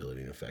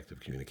 accountability, and effective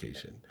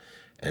communication.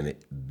 And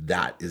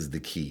that is the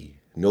key.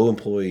 No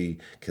employee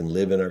can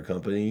live in our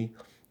company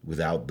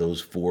without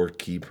those 4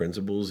 key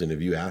principles. And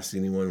if you ask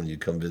anyone when you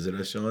come visit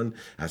us, Sean,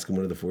 ask them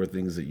what are the 4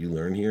 things that you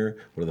learn here,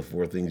 what are the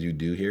 4 things you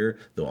do here,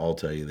 they'll all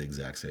tell you the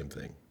exact same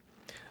thing.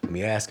 Let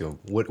me ask them,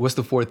 what's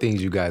the 4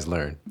 things you guys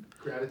learn?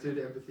 Gratitude,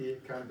 empathy,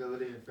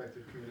 accountability, and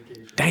effective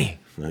communication. Dang,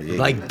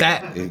 like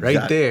that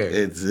right there.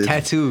 It's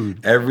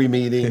tattooed. Every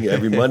meeting,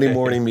 every Monday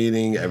morning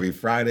meeting, every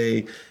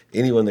Friday,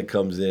 anyone that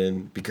comes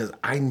in, because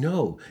I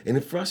know, and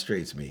it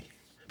frustrates me,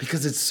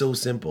 because it's so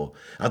simple.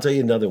 I'll tell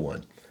you another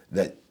one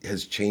that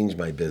has changed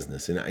my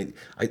business. And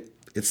I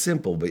it's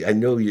simple, but I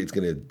know it's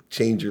going to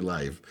change your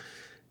life.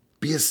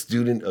 Be a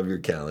student of your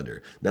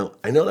calendar. Now,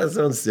 I know that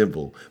sounds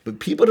simple, but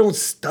people don't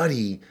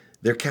study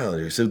their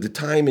calendar. So the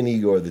time and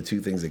ego are the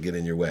 2 things that get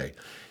in your way.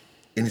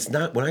 And it's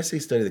not, when I say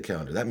study the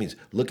calendar, that means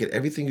look at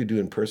everything you do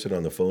in person,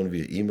 on the phone,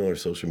 via email or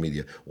social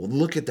media. Well,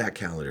 look at that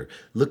calendar.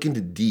 Look into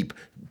deep,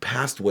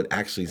 past what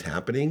actually is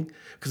happening.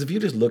 Because if you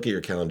just look at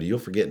your calendar, you'll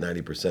forget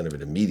 90% of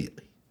it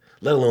immediately,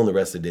 let alone the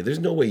rest of the day. There's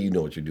no way you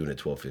know what you're doing at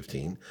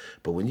 12:15.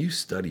 But when you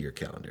study your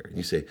calendar and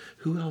you say,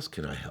 who else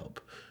can I help?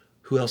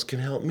 Who else can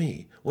help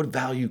me? What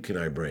value can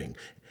I bring?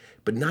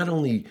 But not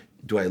only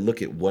do I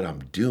look at what I'm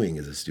doing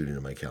as a student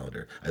in my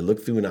calendar, I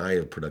look through an eye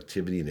of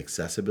productivity and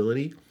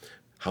accessibility.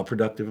 How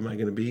productive am I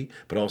going to be?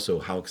 But also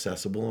how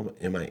accessible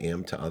am I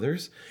to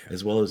others,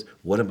 as well as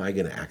what am I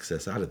going to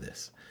access out of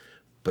this?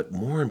 But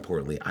more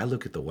importantly, I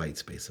look at the white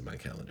space of my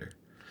calendar,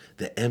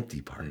 the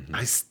empty part. Mm-hmm.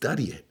 I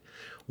study it.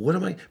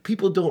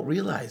 People don't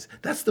realize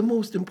that's the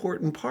most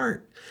important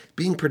part.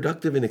 Being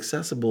productive and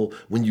accessible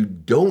when you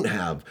don't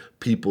have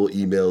people,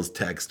 emails,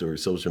 text, or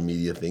social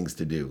media things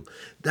to do.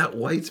 That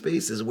white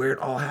space is where it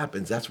all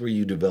happens. That's where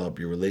you develop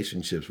your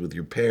relationships with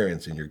your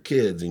parents and your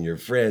kids and your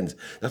friends.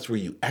 That's where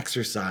you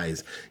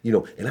exercise,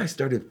 and I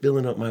started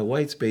filling up my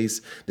white space.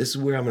 This is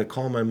where I'm going to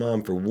call my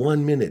mom for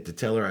 1 minute to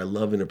tell her I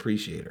love and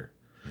appreciate her.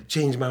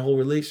 Changed my whole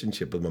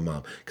relationship with my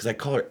mom because I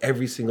call her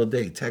every single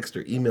day, text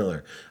her, email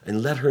her,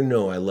 and let her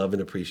know I love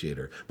and appreciate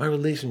her. My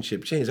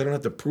relationship changed. I don't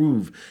have to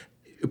prove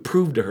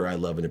prove to her I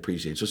love and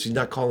appreciate. So she's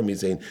not calling me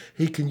saying,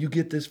 hey, can you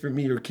get this for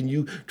me? Or can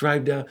you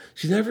drive down?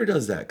 She never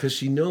does that because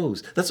she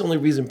knows. That's the only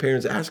reason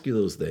parents ask you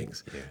those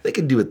things. Yeah. They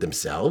can do it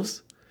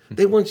themselves.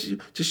 They want you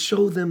to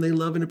show them they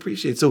love and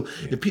appreciate. So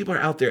if people are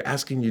out there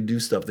asking you to do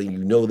stuff that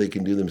you know they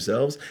can do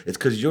themselves, it's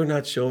because you're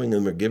not showing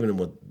them or giving them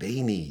what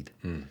they need.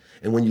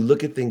 And when you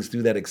look at things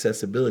through that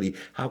accessibility,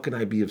 how can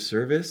I be of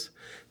service?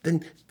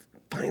 Then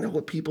find out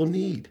what people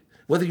need,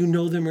 whether you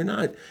know them or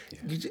not.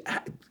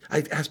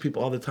 I ask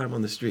people all the time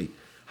on the street,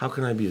 how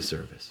can I be of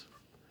service?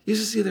 You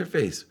just see their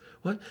face.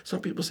 What?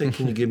 Some people say,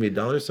 can you give me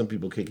 $1? Some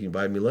people, can you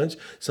buy me lunch?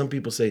 Some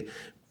people say,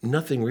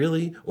 nothing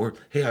really. Or,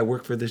 hey, I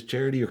work for this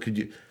charity. Or could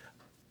you...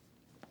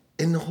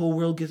 And the whole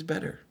world gets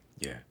better.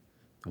 Yeah.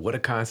 What a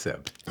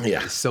concept.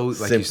 Yeah. It's so, like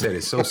simple. You said,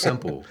 it's so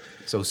simple.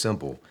 So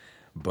simple.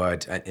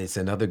 But it's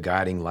another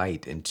guiding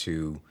light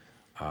into,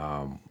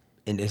 and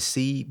to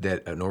see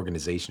that an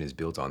organization is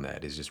built on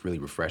that is just really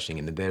refreshing.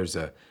 And then there's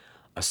a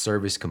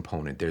service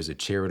component. There's a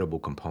charitable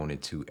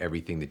component to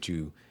everything that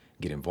you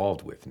get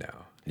involved with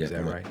now. Is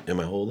that right? In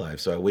my whole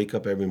life. So I wake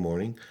up every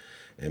morning,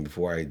 and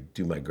before I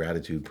do my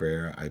gratitude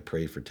prayer, I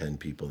pray for 10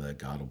 people that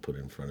God will put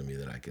in front of me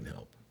that I can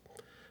help.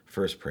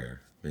 First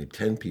prayer. Maybe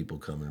 10 people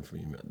coming from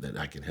me that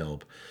I can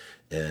help.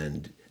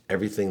 And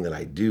everything that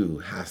I do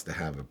has to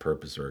have a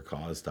purpose or a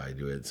cause tied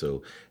to it.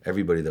 So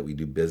everybody that we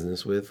do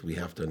business with, we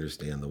have to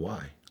understand the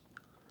why.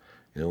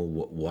 You know,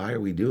 why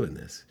are we doing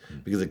this?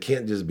 Because it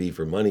can't just be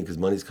for money, because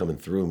money's coming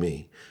through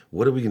me.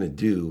 What are we going to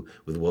do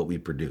with what we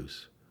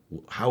produce?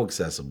 How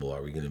accessible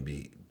are we going to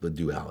be? The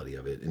duality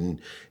of it. And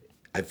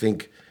I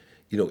think,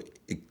 you know,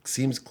 it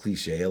seems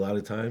cliche a lot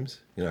of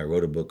times. You know, I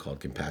wrote a book called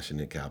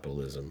Compassionate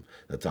Capitalism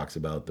that talks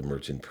about the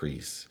merchant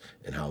priests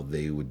and how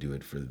they would do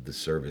it for the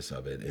service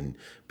of it,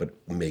 but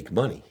make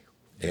money.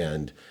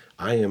 And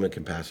I am a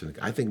compassionate.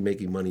 I think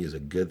making money is a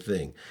good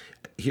thing.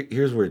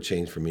 Here's where it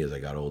changed for me as I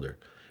got older.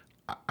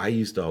 I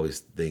used to always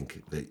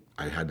think that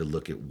I had to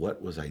look at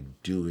what was I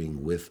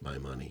doing with my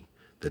money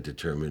that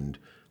determined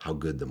how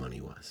good the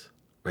money was.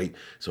 Right?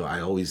 So I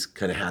always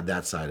kind of had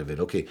that side of it.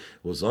 Okay,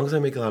 well, as long as I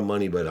make a lot of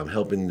money, but I'm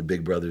helping the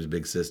Big Brothers,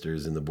 Big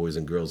Sisters, and the Boys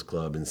and Girls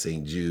Club, and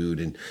St. Jude,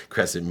 and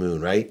Crescent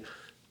Moon, right?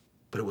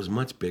 But it was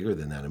much bigger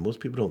than that, and most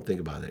people don't think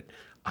about it.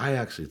 I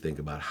actually think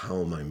about how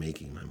am I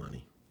making my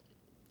money,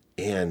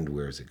 and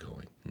where is it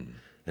going?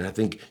 And I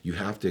think you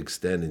have to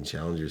extend and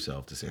challenge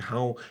yourself to say,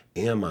 how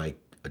am I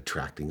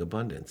attracting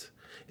abundance?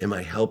 Am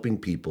I helping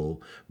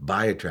people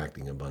by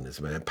attracting abundance?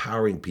 Am I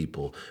empowering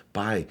people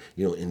by,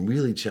 and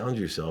really challenge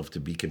yourself to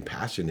be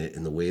compassionate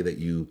in the way that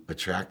you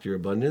attract your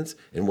abundance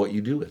and what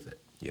you do with it?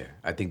 Yeah,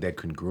 I think that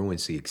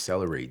congruency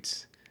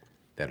accelerates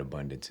that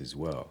abundance as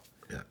well.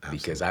 Yeah, absolutely.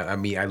 Because I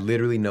mean, I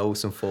literally know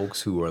some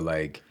folks who are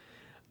like,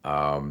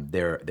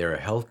 they're a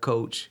health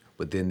coach,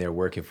 but then they're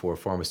working for a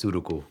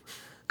pharmaceutical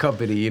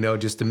company,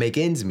 just to make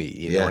ends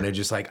meet, know, and they're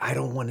just like, I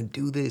don't want to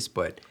do this,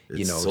 but,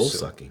 it's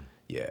soul-sucking.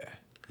 Yeah.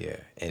 Yeah,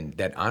 and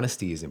that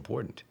honesty is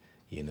important,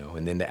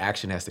 and then the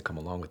action has to come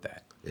along with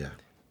that. Yeah.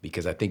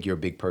 Because I think you're a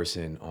big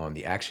person on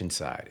the action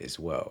side as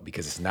well,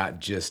 because it's not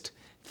just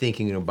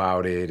thinking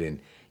about it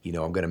and,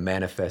 I'm going to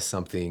manifest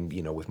something,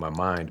 with my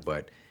mind,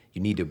 but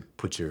you need to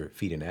put your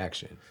feet in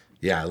action.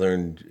 Yeah, I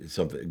learned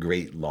a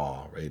great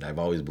law, right? I've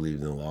always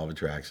believed in the law of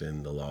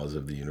attraction, the laws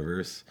of the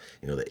universe,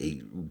 the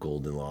 8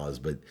 golden laws.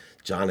 But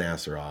John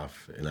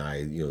Asseroff and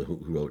I, who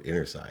wrote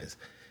Inner Size,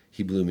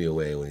 he blew me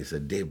away when he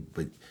said, Dave,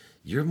 but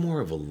you're more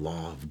of a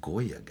law of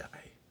Goya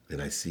guy than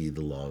I see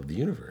the law of the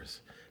universe.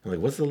 I'm like,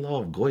 what's the law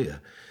of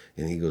Goya?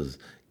 And he goes,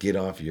 get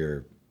off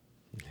your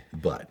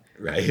butt,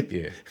 right?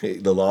 Yeah.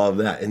 The law of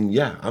that. And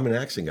yeah, I'm an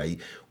action guy.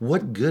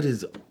 What good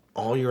is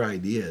all your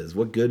ideas?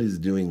 What good is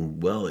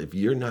doing well if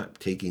you're not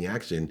taking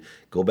action?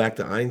 Go back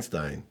to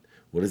Einstein.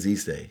 What does he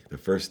say? The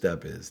first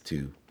step is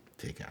to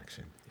take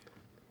action.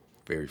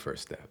 Very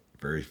first step.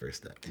 Very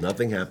first step.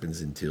 Nothing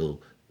happens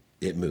until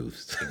it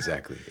moves.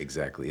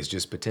 Exactly. It's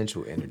just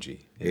potential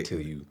energy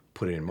until you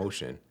put it in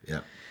motion.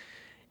 Yeah.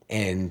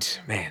 And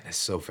man, that's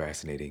so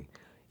fascinating.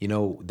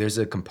 There's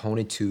a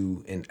component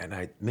to, and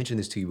I mentioned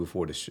this to you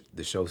before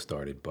the show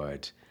started,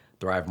 but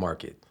Thrive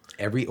Market.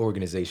 Every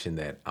organization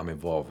that I'm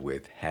involved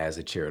with has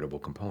a charitable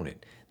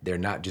component. They're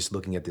not just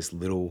looking at this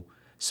little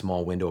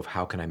small window of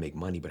how can I make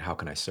money, but how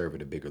can I serve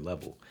at a bigger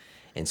level?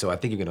 And so I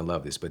think you're going to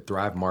love this. But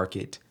Thrive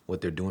Market,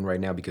 what they're doing right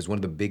now, because one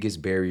of the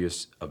biggest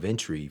barriers of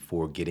entry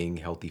for getting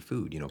healthy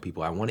food,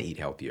 people, I want to eat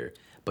healthier,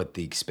 but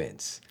the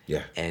expense.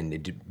 Yeah.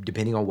 And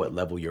depending on what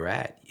level you're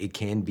at, it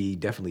can be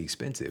definitely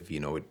expensive.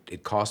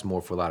 It costs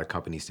more for a lot of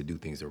companies to do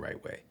things the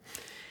right way.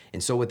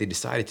 And so what they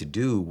decided to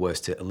do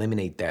was to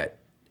eliminate that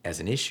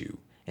as an issue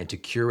and to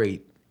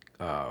curate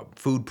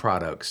food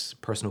products,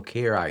 personal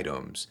care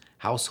items,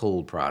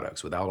 household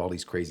products without all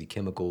these crazy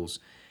chemicals,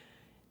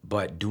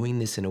 but doing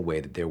this in a way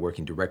that they're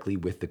working directly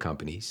with the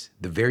companies,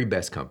 the very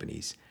best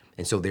companies,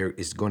 and so there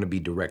is going to be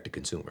direct to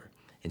consumer.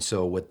 And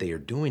so what they are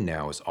doing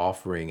now is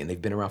offering, and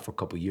they've been around for a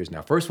couple of years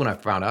now. First, when I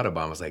found out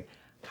about them, I was like,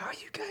 how are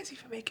you guys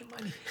even making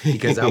money?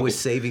 Because I was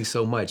saving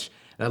so much.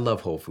 And I love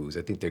Whole Foods.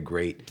 I think they're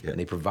great, and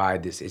they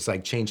provide this. It's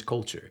like change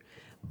culture.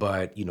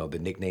 but the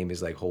nickname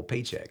is like whole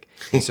paycheck.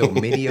 And so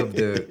many of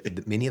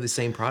the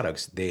same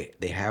products, they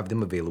have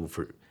them available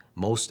for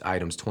most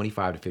items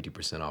 25 to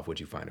 50% off what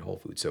you find at Whole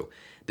Foods. So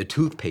the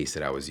toothpaste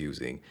that I was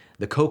using,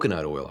 the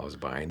coconut oil I was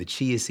buying, the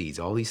chia seeds,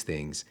 all these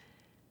things,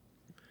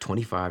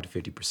 25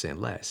 to 50%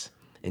 less.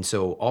 And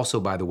so also,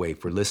 by the way,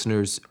 for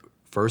listeners,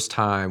 first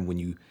time when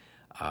you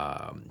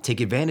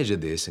take advantage of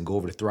this and go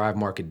over to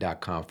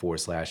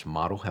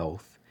thrivemarket.com/model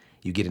health,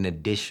 you get an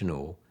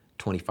additional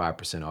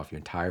 25% off your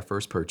entire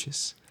first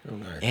purchase. Oh,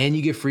 nice. And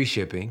you get free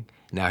shipping.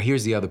 Now,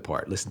 here's the other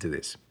part. Listen to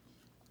this.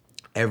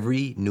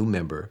 Every new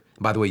member,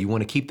 by the way, you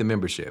want to keep the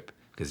membership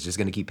because it's just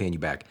going to keep paying you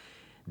back.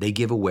 They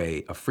give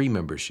away a free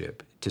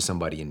membership to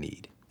somebody in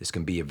need. This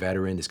can be a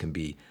veteran. This can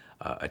be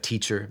a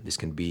teacher. This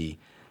can be,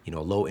 a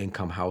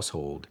low-income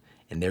household.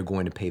 And they're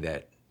going to pay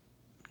that,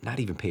 not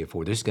even pay it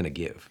forward. They're just going to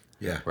give.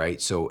 Yeah.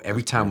 Right? So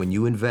every time when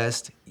you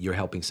invest, you're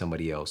helping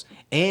somebody else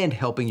and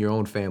helping your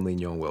own family and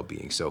your own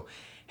well-being. So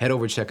head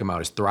over, check them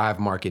out. It's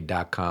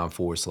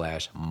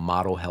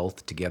thrivemarket.com/model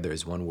health. Together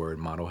is one word,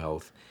 model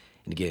health.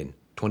 And again,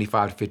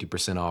 25 to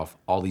 50% off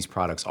all these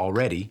products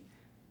already,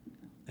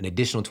 an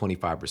additional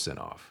 25%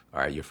 off, all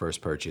right, your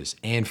first purchase,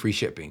 and free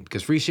shipping,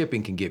 because free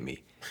shipping can get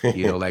me.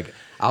 Like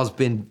I'll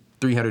spend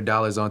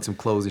 $300 on some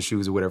clothes and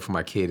shoes or whatever for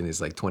my kid, and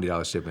it's like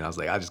 $20 shipping. I was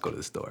like, I'll just go to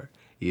the store.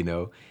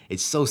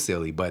 It's so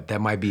silly, but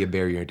that might be a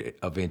barrier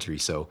of entry.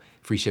 So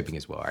free shipping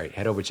as well. All right,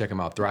 head over, check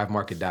them out,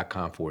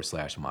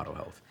 thrivemarket.com/model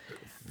health.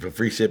 For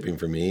free shipping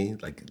for me,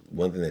 like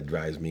one thing that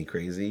drives me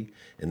crazy,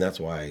 and that's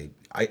why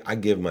I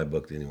give my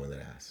book to anyone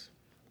that asks,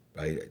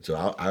 right? So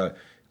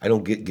I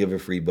don't give a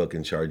free book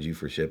and charge you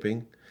for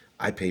shipping.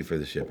 I pay for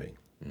the shipping,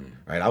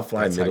 right? I'll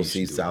fly Middle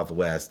Sea,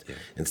 Southwest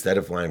instead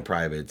of flying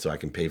private, so I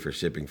can pay for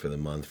shipping for the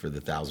month for the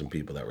 1,000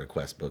 people that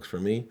request books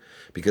from me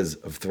because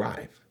of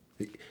Thrive.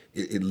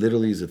 It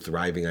literally is a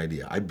thriving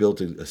idea. I built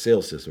a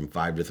sales system,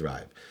 5 to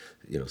Thrive.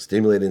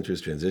 Stimulate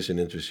interest, transition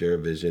interest, share a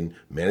vision,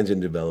 manage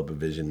and develop a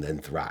vision, then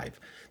thrive.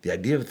 The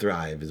idea of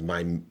Thrive is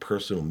my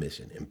personal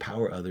mission: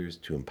 empower others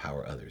to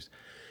empower others.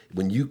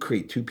 When you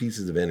create two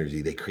pieces of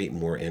energy, they create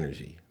more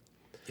energy.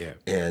 Yeah.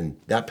 And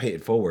that pay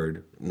it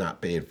forward,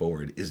 not pay it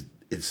forward, is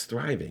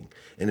thriving.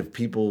 And if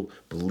people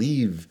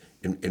believe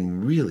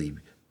in really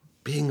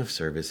being of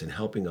service and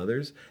helping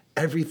others,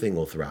 everything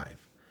will thrive.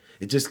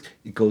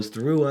 It goes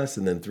through us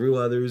and then through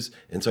others.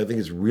 And so I think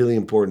it's really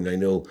important. I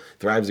know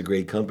Thrive's a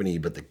great company,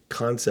 but the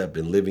concept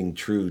and living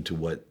true to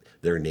what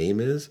their name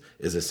is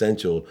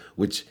essential,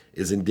 which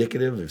is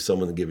indicative of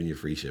someone giving you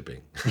free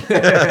shipping.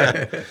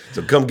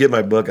 So come get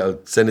my book.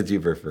 I'll send it to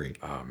you for free.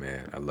 Oh,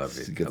 man, I love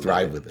it. So you can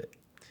thrive with it.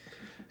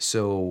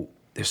 So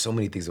there's so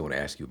many things I want to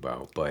ask you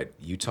about, but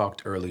you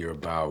talked earlier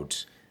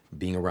about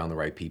being around the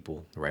right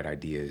people, the right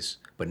ideas,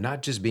 but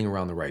not just being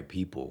around the right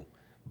people,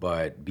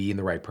 but being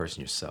the right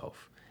person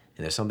yourself.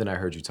 And there's something I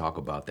heard you talk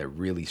about that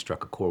really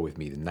struck a chord with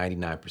me, the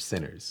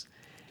 99%ers.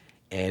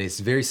 And it's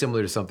very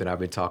similar to something I've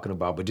been talking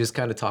about, but just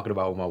kind of talking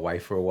about with my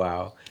wife for a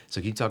while.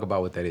 So can you talk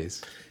about what that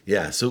is?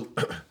 Yeah, so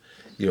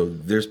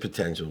there's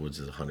potential, which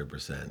is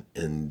 100%.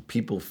 And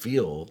people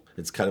feel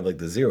it's kind of like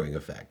the zeroing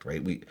effect,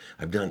 right?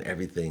 I've done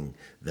everything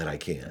that I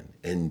can.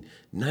 And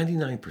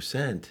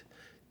 99%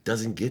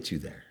 doesn't get you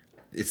there.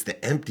 It's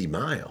the empty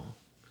mile,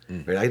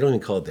 right? I don't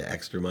even call it the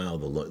extra mile.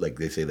 Like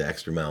they say the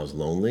extra mile is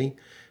lonely.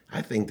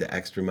 I think the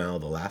extra mile,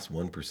 the last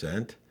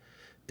 1%,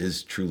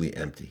 is truly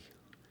empty.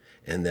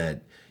 And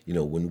that,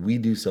 when we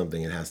do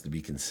something, it has to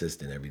be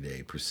consistent every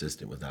day,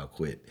 persistent without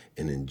quit,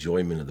 and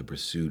enjoyment of the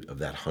pursuit of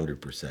that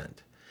 100%.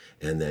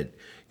 And that,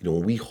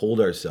 when we hold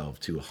ourselves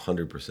to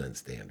 100%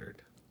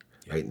 standard,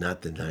 right?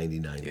 Not the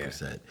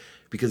 99%.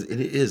 Because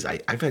it is,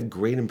 I've had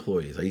great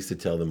employees. I used to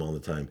tell them all the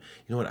time,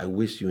 you know what, I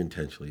wish you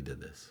intentionally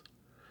did this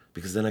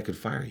because then I could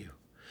fire you.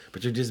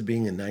 But you're just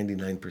being a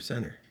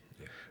 99%er.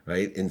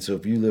 Right? And so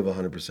if you live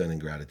 100% in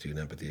gratitude,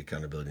 empathy,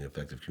 accountability, and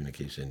effective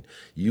communication,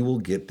 you will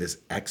get this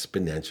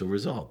exponential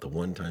result, the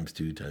 1 times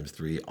 2 times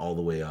 3, all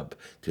the way up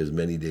to as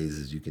many days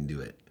as you can do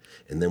it.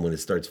 And then when it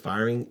starts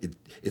firing,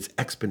 it's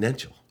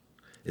exponential.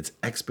 It's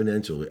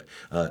exponential.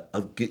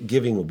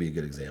 Giving will be a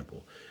good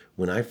example.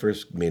 When I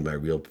first made my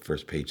real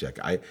first paycheck,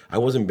 I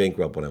wasn't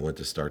bankrupt when I went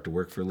to start to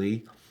work for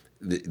Lee.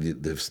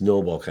 The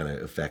snowball kind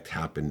of effect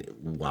happened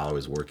while I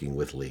was working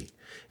with Lee.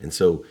 And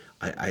so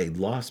I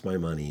lost my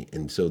money.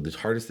 And so the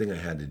hardest thing I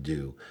had to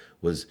do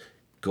was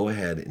go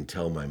ahead and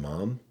tell my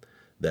mom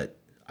that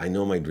I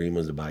know my dream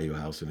was to buy you a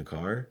house and a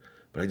car,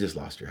 but I just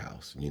lost your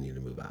house and you need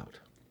to move out.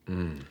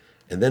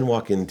 And then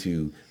walk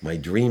into my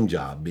dream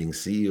job, being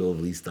CEO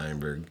of Lee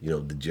Steinberg,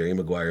 the Jerry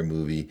Maguire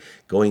movie,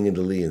 going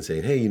into Lee and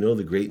saying, hey,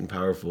 the great and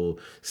powerful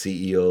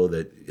CEO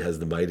that has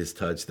the Midas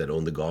touch, that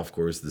owned the golf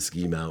course, the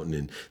ski mountain,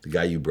 and the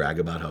guy you brag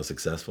about how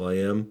successful I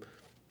am.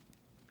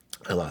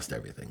 I lost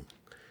everything,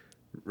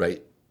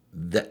 right?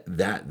 That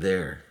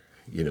there,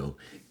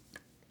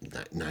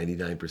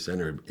 99%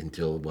 or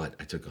until what?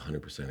 I took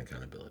 100%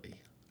 accountability.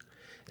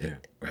 Yeah.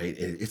 Right?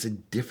 It's a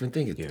different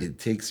thing. It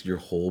takes your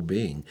whole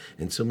being.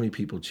 And so many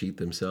people cheat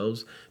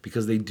themselves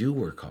because they do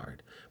work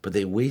hard, but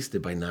they waste it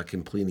by not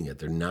completing it.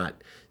 They're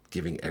not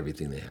giving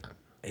everything they have.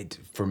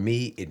 For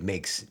me, it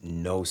makes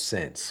no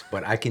sense.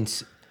 But I can.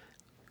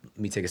 Let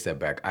me take a step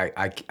back.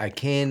 I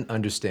can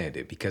understand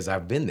it because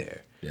I've been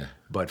there. Yeah.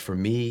 But for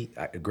me,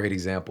 a great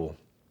example.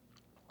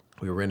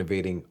 We were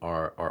renovating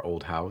our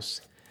old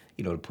house,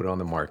 to put it on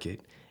the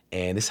market,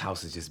 and this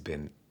house has just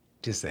been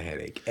just a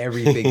headache.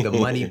 Everything, the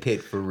money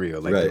pit for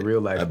real, like the Right.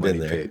 real life I've been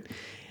money there. pit.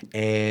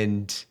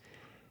 And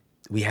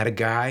we had a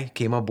guy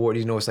came on board.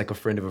 It's like a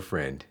friend of a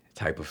friend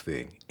type of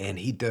thing, and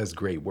he does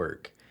great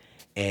work.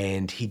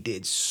 And he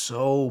did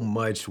so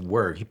much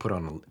work. He put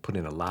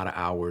in a lot of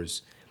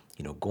hours,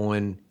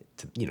 going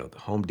to the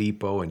Home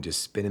Depot and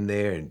just spinning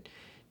there and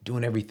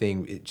doing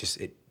everything.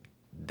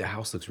 The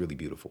house looks really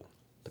beautiful,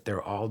 but there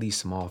are all these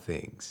small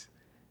things,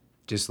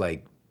 just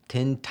like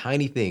 10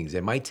 tiny things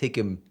that might take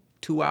him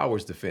 2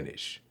 hours to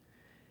finish,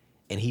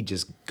 and he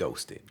just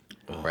ghosted.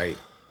 Right?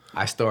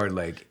 I started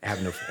like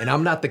and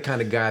I'm not the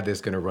kind of guy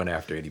that's gonna run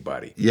after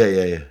anybody.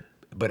 Yeah.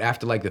 But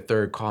after like the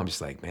third call, I'm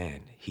just like,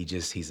 man, he's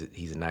a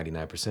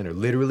 99%er.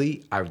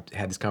 Literally, I've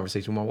had this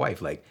conversation with my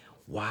wife, like,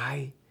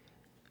 why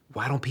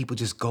don't people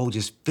just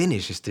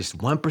finish? It's just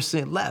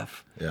 1%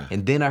 left. Yeah.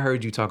 And then I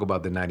heard you talk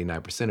about the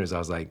 99%ers. I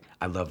was like,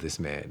 I love this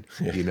man,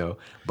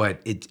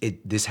 But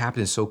this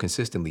happens so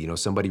consistently.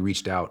 Somebody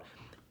reached out,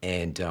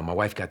 and my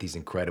wife got these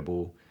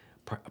incredible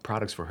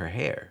products for her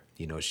hair.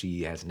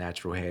 She has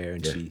natural hair,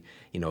 and she,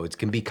 it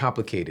can be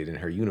complicated in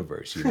her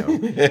universe,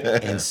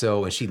 and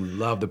she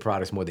loved the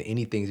products more than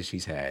anything that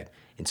she's had.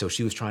 And so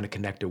she was trying to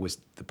connect her with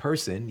the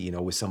person,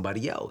 with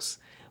somebody else.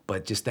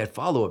 But just that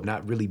follow-up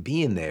not really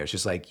being there. It's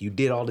just like, you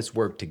did all this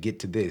work to get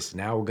to this.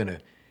 Now we're going to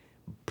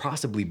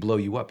possibly blow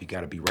you up. You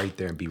got to be right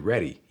there and be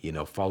ready,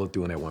 follow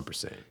through on that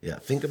 1%. Yeah,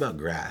 think about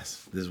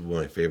grass. This is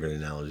one of my favorite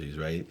analogies,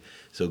 right?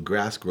 So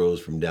grass grows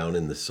from down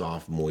in the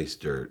soft,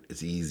 moist dirt.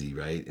 It's easy,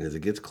 right? And as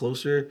it gets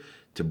closer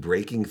to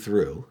breaking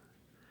through,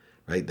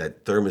 right,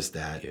 that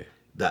thermostat,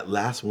 that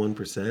last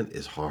 1%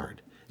 is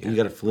hard. And you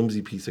got a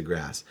flimsy piece of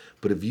grass.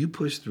 But if you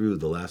push through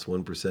the last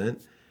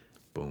 1%,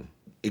 boom,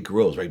 it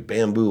grows, right?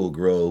 Bamboo will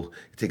grow.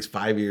 It takes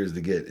 5 years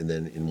to get, and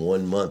then in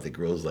 1 month, it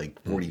grows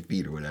like 40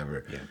 feet or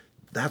whatever. Yeah.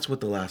 That's what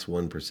the last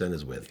 1%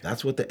 is with.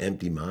 That's what the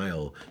empty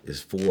mile is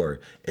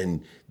for.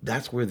 And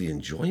that's where the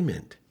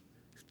enjoyment,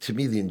 to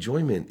me, the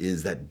enjoyment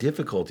is that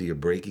difficulty of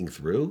breaking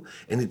through.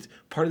 And it's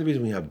part of the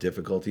reason we have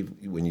difficulty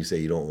when you say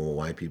you don't know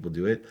why people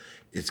do it,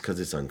 it's because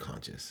it's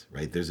unconscious,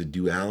 right? There's a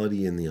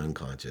duality in the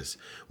unconscious.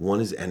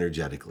 One is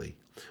energetically.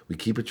 We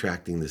keep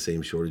attracting the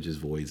same shortages,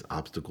 voids,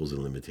 obstacles,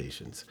 and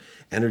limitations.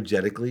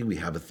 Energetically, we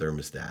have a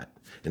thermostat.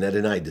 And Ed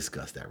and I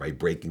discussed that, right?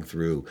 Breaking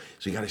through.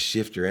 So you got to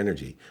shift your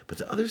energy. But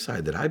the other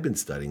side that I've been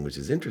studying, which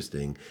is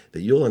interesting,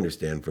 that you'll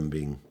understand from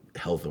being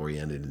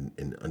health-oriented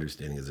and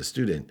understanding as a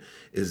student,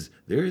 is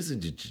there is a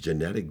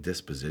genetic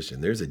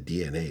disposition. There's a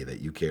DNA that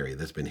you carry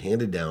that's been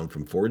handed down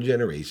from 4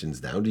 generations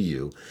down to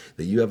you,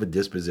 that you have a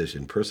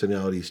disposition,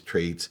 personalities,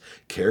 traits,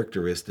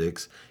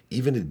 characteristics,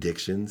 even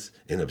addictions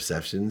and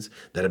obsessions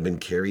that have been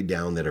carried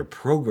down that are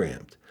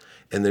programmed.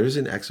 And there's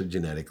an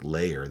exogenetic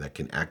layer that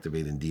can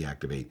activate and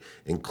deactivate,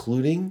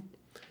 including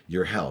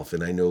your health.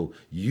 And I know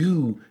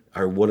you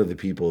are one of the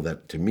people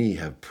that, to me,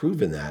 have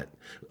proven that,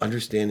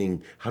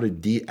 understanding how to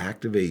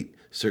deactivate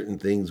certain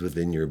things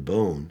within your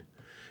bone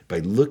by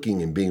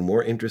looking and being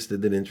more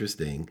interested than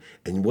interesting.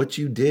 And what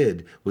you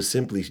did was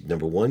simply,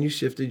 number one, you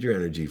shifted your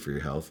energy for your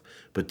health,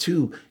 but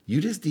 2,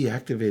 you just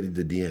deactivated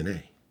the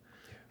DNA.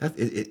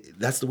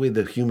 That's the way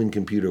the human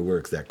computer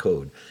works, that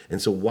code.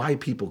 And so why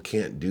people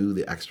can't do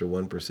the extra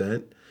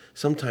 1%,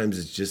 sometimes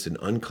it's just an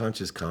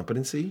unconscious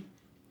competency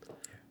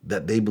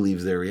that they believe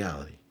is their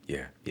reality.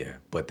 Yeah.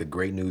 But the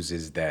great news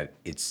is that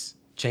it's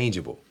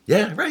changeable.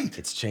 Yeah, right.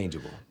 It's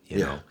changeable, you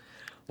know?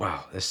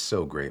 Wow, that's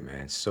so great,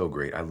 man. So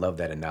great. I love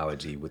that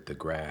analogy with the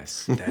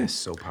grass. That is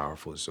so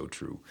powerful, so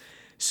true.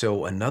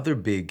 So another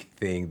big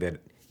thing that,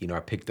 I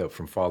picked up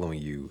from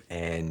following you,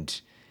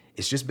 and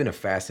it's just been a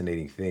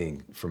fascinating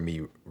thing for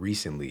me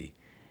recently,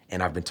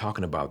 and I've been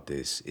talking about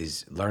this,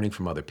 is learning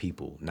from other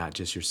people, not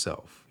just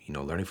yourself.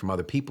 Learning from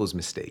other people's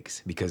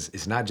mistakes, because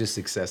it's not just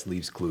success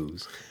leaves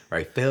clues,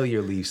 right?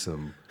 Failure leaves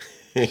some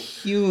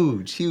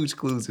huge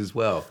clues as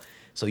well.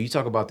 So you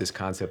talk about this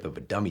concept of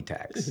a dummy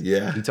tax.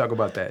 Yeah. Can you talk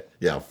about that?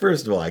 Yeah,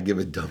 first of all, I give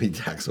a dummy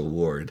tax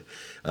award.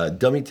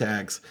 Dummy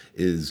tax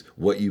is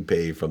what you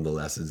pay from the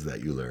lessons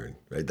that you learn,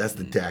 right? That's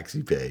the tax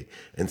you pay.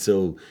 And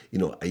so,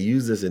 I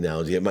use this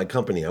analogy at my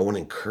company. I want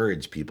to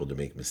encourage people to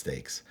make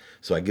mistakes.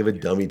 So I give a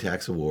dummy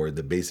tax award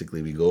that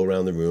basically we go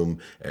around the room,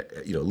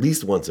 at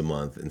least once a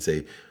month and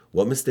say,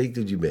 what mistake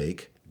did you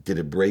make? Did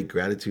it break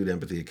gratitude,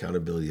 empathy,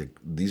 accountability?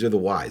 These are the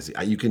whys.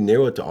 You can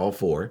narrow it to all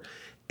 4.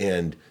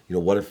 And,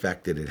 what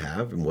effect did it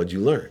have and what'd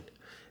you learn?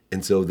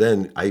 And so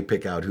then I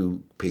pick out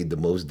who paid the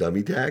most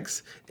dummy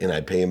tax and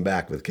I pay him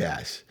back with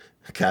cash.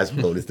 A cash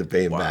bonus to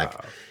pay him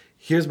back.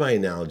 Here's my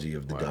analogy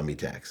of the dummy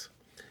tax.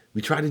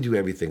 We try to do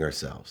everything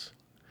ourselves,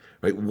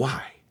 right?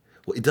 Why?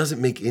 Well, it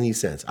doesn't make any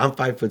sense. I'm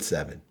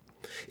 5'7".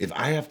 If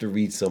I have to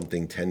reach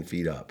something 10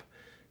 feet up,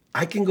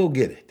 I can go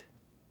get it,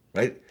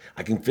 right?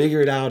 I can figure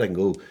it out. I can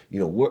go,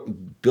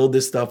 build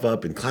this stuff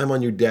up and climb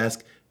on your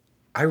desk.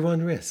 I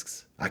run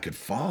risks. I could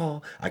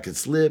fall, I could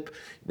slip,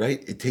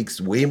 right? It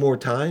takes way more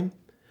time.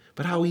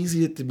 But how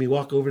easy it to me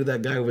walk over to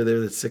that guy over there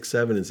that's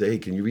 6'7" and say, hey,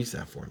 can you reach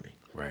that for me?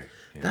 Right.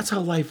 Yeah. That's how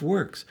life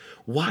works.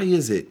 Why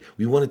is it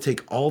we want to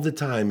take all the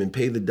time and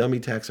pay the dummy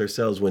tax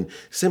ourselves when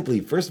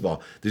simply, first of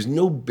all, there's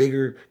no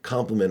bigger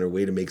compliment or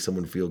way to make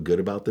someone feel good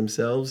about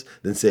themselves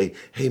than say,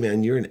 hey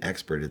man, you're an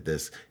expert at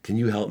this. Can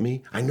you help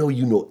me? I know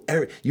you know,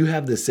 you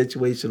have this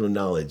situational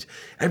knowledge.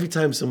 Every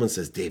time someone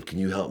says, Dave, can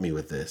you help me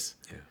with this?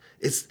 Yeah.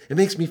 It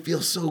makes me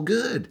feel so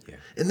good. Yeah.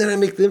 And then I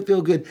make them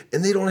feel good.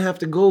 And they don't have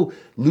to go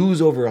lose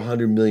over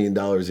 $100 million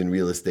in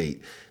real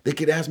estate. They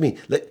could ask me,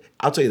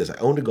 I'll tell you this, I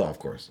owned a golf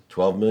course,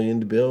 $12 million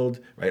to build,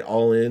 right?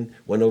 All in,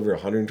 went over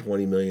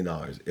 $120 million.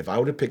 If I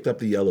would have picked up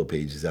the Yellow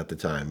Pages at the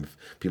time,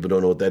 if people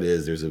don't know what that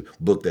is, there's a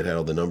book that had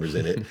all the numbers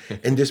in it,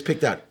 and just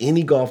picked out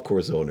any golf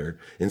course owner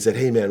and said,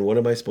 hey man, what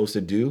am I supposed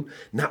to do?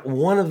 Not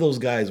one of those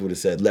guys would have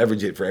said,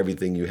 leverage it for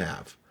everything you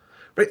have.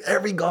 Right?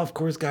 Every golf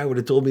course guy would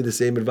have told me the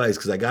same advice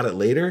because I got it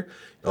later.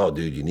 Oh,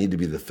 dude, you need to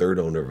be the third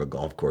owner of a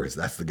golf course.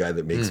 That's the guy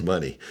that makes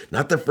money,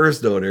 not the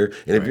first owner.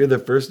 And if you're the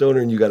first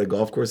owner and you got a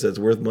golf course that's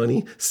worth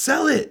money,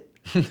 sell it.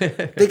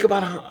 Think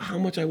about how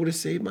much I would have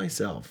saved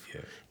myself.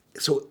 Yeah.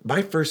 So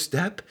my first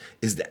step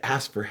is to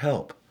ask for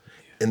help.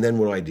 Yeah. And then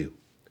what do?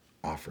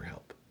 Offer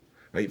help.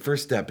 Right?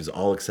 First step is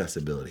all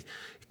accessibility.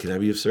 Can I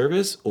be of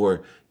service?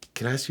 Or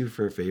can I ask you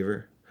for a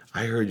favor?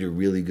 I heard you're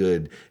really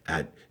good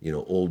at,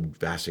 old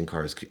fashioned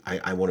cars.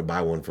 I want to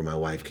buy one for my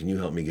wife. Can you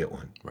help me get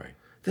one? Right.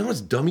 Then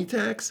what's dummy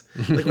tax?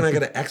 Like when I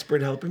got an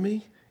expert helping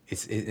me?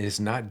 It's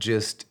not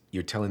just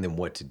you're telling them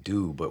what to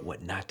do, but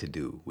what not to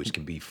do, which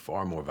can be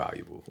far more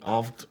valuable.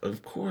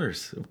 Of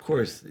course.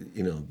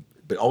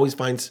 But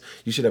always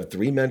you should have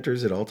 3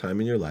 mentors at all time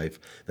in your life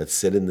that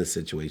sit in the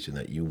situation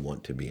that you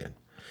want to be in.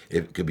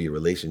 It could be a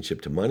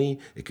relationship to money.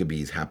 It could be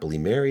he's happily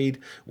married.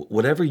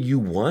 Whatever you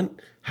want,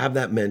 have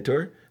that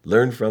mentor,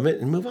 learn from it,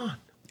 and move on.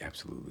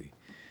 Absolutely.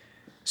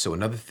 So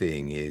another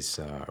thing is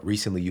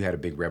recently you had a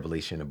big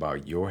revelation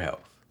about your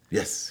health.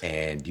 Yes.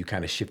 And you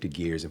kind of shifted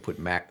gears and put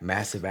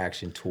massive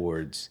action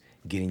towards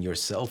getting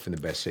yourself in the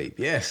best shape.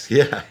 Yes.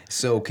 Yeah.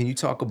 So can you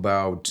talk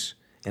about,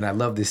 and I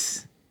love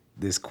this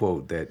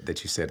quote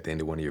that you said at the end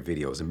of one of your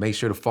videos, and make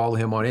sure to follow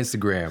him on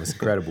Instagram. It's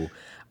incredible.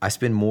 I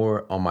spend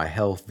more on my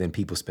health than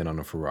people spend on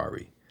a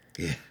Ferrari.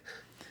 Yeah.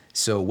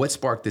 So what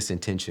sparked this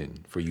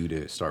intention for you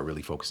to start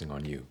really focusing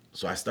on you?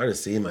 So I started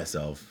seeing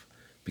myself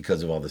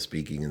because of all the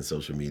speaking and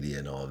social media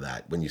and all of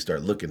that. When you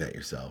start looking at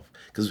yourself,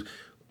 because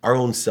our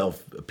own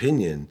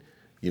self-opinion,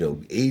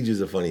 age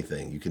is a funny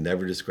thing. You can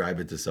never describe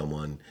it to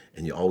someone,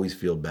 and you always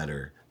feel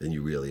better than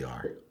you really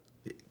are.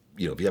 If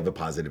you have a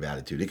positive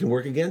attitude, it can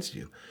work against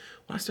you.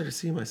 Well, I started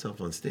seeing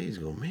myself on stage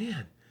going,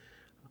 man,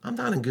 I'm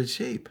not in good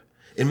shape.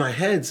 In my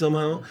head,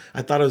 somehow,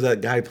 I thought I was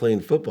that guy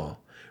playing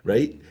football,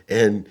 right?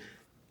 And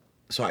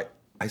so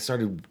I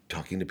started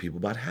talking to people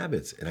about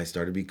habits, and I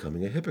started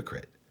becoming a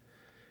hypocrite.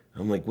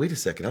 I'm like, wait a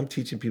second, I'm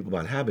teaching people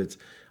about habits.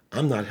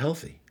 I'm not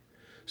healthy.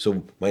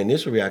 So my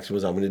initial reaction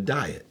was, I'm going to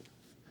diet,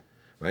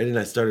 right? And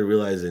I started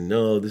realizing,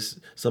 no, this is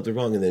something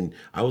wrong. And then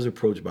I was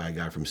approached by a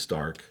guy from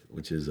Stark,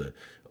 which is a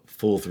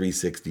full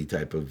 360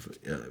 type of,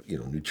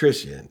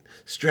 nutrition,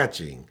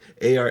 stretching,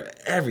 AR,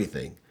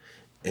 everything.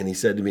 And he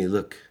said to me,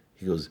 look,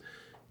 he goes,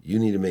 you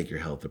need to make your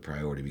health a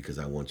priority because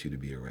I want you to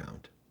be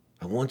around.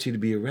 I want you to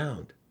be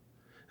around.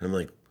 And I'm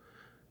like,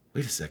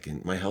 wait a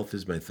second, my health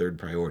is my third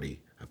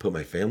priority. I put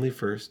my family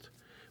first,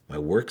 my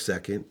work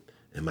second,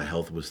 and my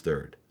health was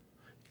third.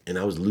 And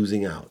I was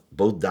losing out.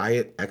 Both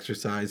diet,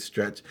 exercise,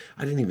 stretch.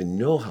 I didn't even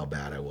know how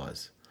bad I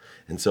was.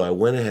 And so I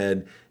went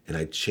ahead and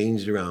I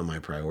changed around my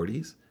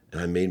priorities, and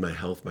I made my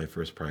health my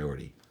first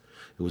priority.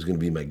 It was going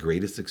to be my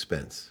greatest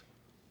expense.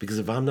 Because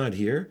if I'm not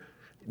here,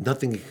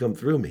 nothing can come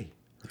through me.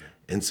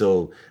 And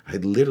so I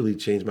literally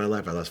changed my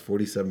life. I lost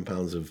 47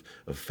 pounds of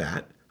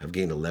fat. I've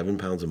gained 11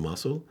 pounds of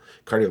muscle.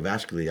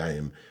 Cardiovascularly, I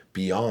am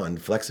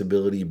beyond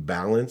flexibility,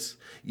 balance.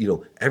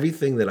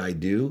 Everything that I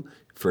do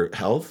for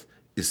health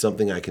is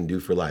something I can do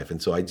for life.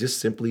 And so I just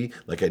simply,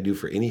 like I do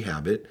for any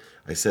habit,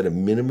 I set a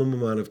minimum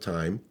amount of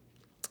time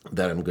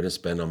that I'm going to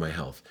spend on my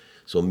health.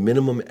 So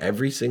minimum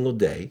every single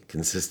day,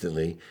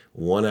 consistently,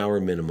 1 hour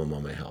minimum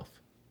on my health.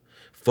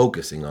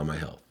 Focusing on my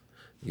health.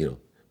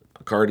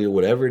 Cardio,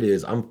 whatever it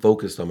is, I'm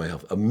focused on my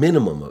health. A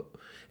minimum of,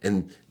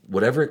 and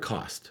whatever it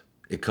costs,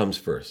 it comes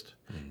first.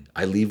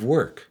 I leave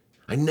work.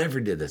 I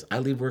never did this. I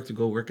leave work to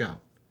go work out,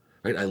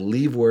 right? I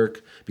leave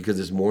work because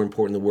it's more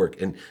important than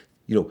work. And,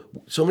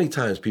 so many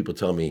times people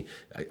tell me,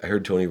 I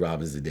heard Tony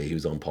Robbins the day he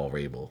was on Paul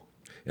Rabel.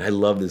 And I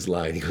love this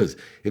line. He goes,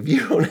 if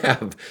you don't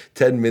have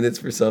 10 minutes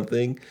for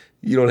something,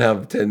 you don't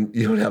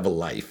have a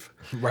life.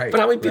 Right. But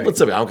how many people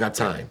tell me, I don't got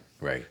time?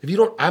 Right.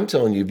 I'm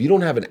telling you, if you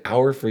don't have an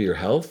hour for your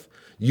health,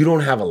 you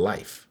don't have a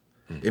life.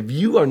 If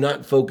you are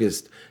not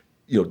focused,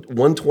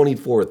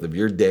 1/24 of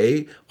your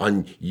day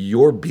on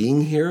your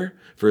being here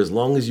for as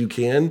long as you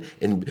can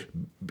and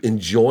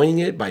enjoying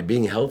it by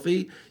being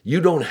healthy,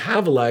 you don't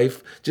have a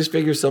life. Just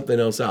figure something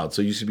else out.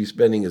 So you should be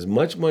spending as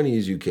much money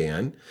as you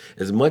can,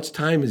 as much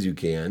time as you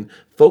can,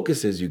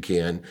 focus as you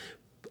can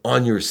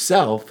on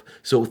yourself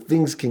so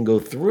things can go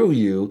through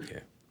you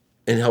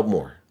and help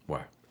more.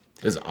 Wow.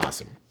 It's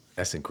awesome.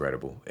 That's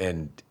incredible.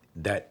 And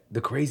that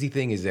the crazy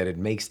thing is that it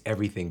makes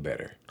everything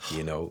better.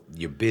 You know,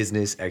 your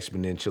business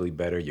exponentially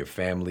better, your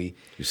family,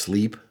 Your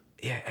sleep.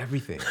 yeah,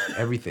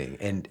 everything.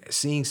 And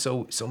seeing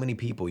so many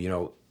people, you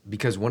know,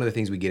 because one of the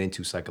things we get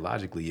into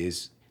psychologically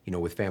is, you know,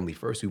 with family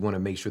first, we want to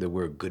make sure that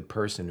we're a good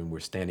person and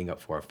we're standing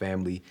up for our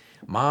family.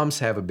 Moms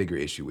have a bigger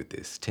issue with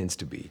this, tends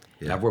to be.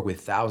 And Yeah. I've worked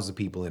with thousands of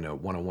people in a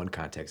one-on-one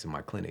context in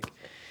my clinic.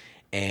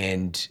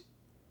 And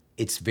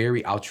it's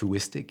very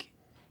altruistic,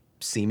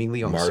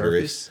 seemingly on the Martyrish.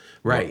 surface.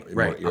 Right.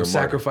 You're a I'm martyr.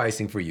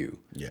 sacrificing for you.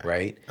 Yeah.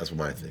 Right. That's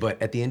my thing.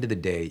 But at the end of the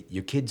day,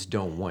 your kids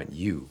don't want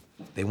you.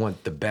 They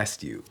want the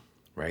best you,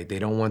 right? They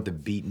don't want the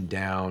beaten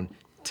down,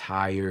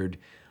 tired,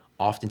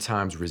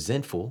 oftentimes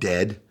resentful.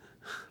 Dead.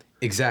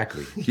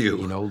 Exactly. You.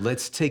 You know,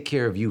 let's take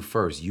care of you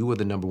first. You are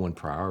the number one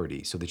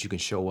priority so that you can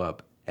show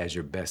up as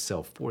your best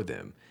self for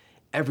them.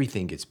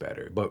 Everything gets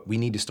better, but we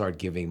need to start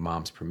giving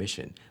moms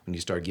permission. We need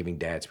to start giving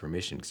dads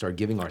permission, start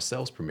giving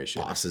ourselves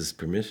permission. Bosses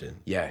permission.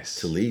 Yes.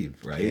 To leave,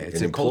 right? Yeah,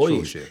 it's and a cultural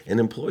employees shift. and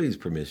employees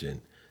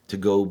permission to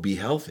go be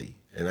healthy.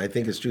 And I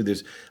think it's true.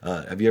 There's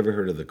have you ever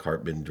heard of the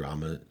Cartman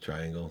drama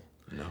triangle?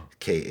 No.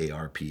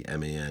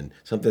 Karpman,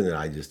 something that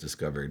I just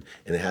discovered,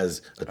 and it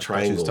has a I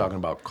triangle. was talking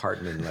about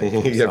Cartman,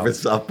 like Yeah, from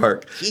South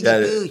Park.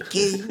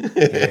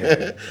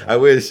 Yeah. I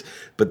wish.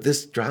 But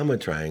this drama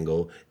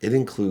triangle, it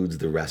includes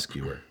the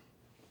rescuer.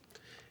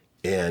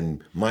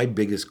 And my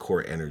biggest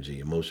core energy,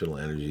 emotional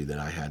energy that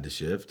I had to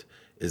shift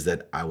is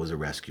that I was a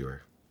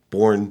rescuer.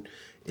 Born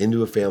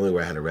into a family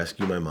where I had to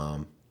rescue my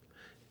mom,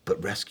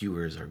 but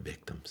rescuers are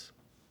victims.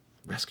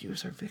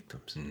 Rescuers are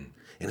victims. And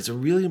it's a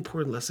really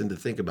important lesson to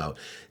think about.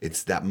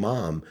 It's that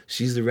mom,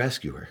 she's the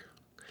rescuer,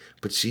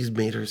 but she's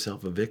made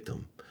herself a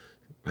victim,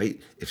 right?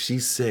 If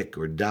she's sick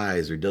or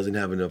dies or doesn't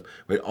have enough,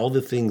 right? All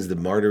the things, the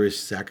martyrish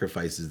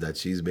sacrifices that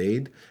she's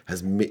made,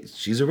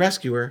 she's a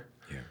rescuer,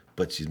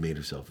 but she's made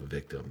herself a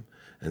victim.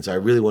 And so I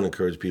really want to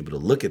encourage people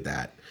to look at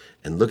that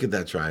and look at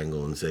that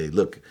triangle and say,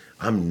 look,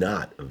 I'm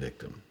not a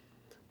victim.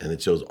 And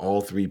it shows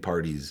all three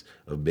parties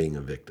of being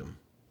a victim.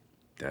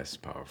 That's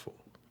powerful.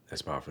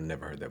 That's powerful.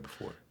 Never heard that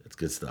before. It's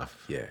good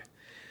stuff. Yeah.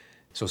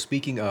 So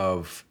speaking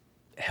of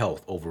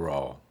health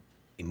overall,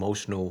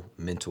 emotional,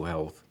 mental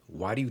health,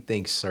 why do you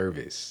think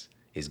service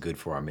is good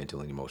for our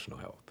mental and emotional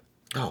health?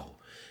 Oh,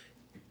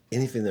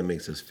 anything that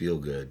makes us feel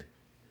good,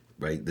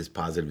 right? This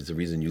positive is the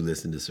reason you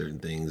listen to certain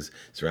things,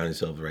 surround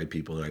yourself with the right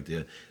people, right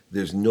there.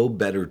 There's no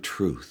better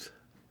truth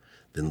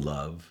than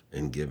love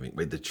and giving,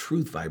 right? The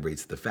truth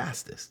vibrates the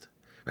fastest,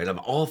 right? Of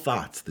all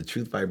thoughts, the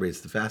truth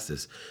vibrates the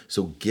fastest.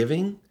 So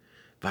giving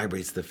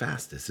vibrates the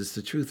fastest. It's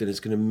the truth, and it's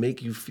going to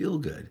make you feel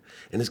good.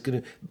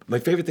 And my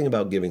favorite thing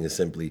about giving is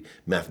simply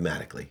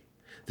mathematically.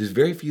 There's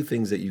very few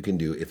things that you can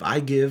do. If I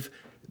give,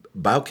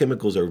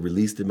 biochemicals are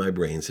released in my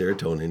brain,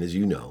 serotonin, as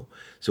you know.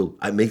 So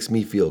it makes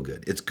me feel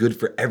good. It's good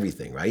for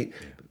everything, right?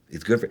 Yeah.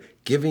 It's good for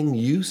giving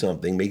you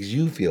something makes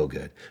you feel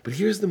good. But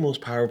here's the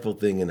most powerful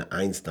thing in the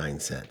Einstein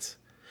sense.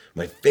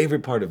 My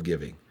favorite part of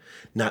giving.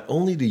 Not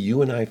only do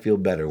you and I feel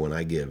better when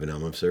I give and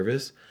I'm of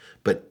service,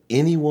 but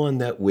anyone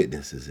that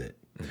witnesses it,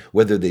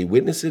 whether they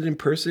witness it in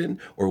person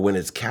or when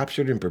it's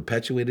captured and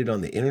perpetuated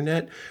on the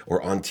internet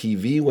or on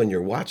TV when you're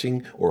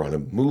watching or on a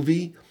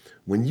movie,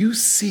 when you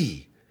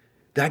see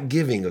that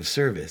giving of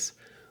service,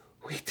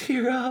 we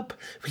tear up,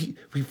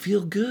 we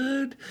feel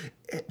good,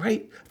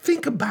 right?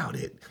 Think about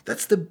it.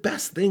 That's the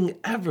best thing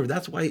ever.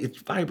 That's why it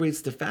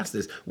vibrates the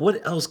fastest.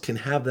 What else can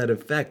have that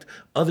effect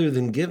other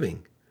than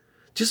giving?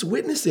 Just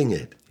witnessing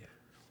it.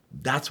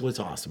 That's what's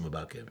awesome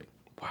about giving.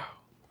 Wow.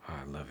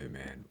 I love it,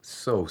 man.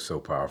 So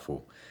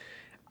powerful.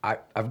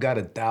 I've got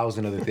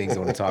 1,000 other things I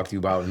want to talk to you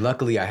about. And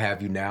luckily, I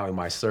have you now in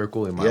my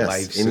circle, in my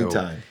life.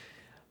 Anytime. So,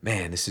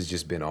 man, this has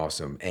just been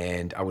awesome.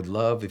 And I would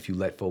love if you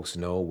let folks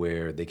know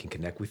where they can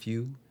connect with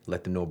you,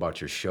 let them know about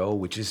your show,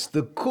 which is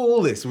the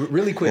coolest.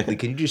 Really quickly,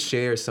 can you just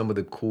share some of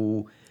the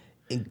cool,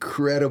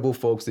 incredible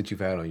folks that you've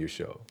had on your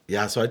show?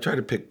 Yeah, so I try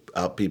to pick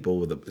out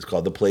people it's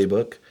called The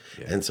Playbook.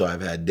 Yeah. And so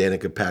I've had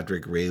Danica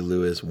Patrick, Ray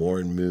Lewis,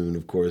 Warren Moon,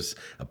 of course,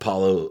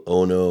 Apollo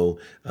Ono.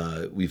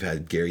 We've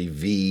had Gary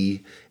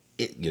V.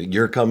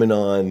 You're coming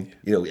on,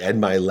 Ed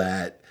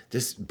Milet,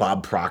 just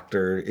Bob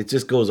Proctor. It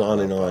just goes on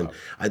and on. Bob.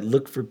 I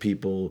look for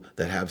people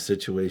that have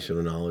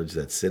situational knowledge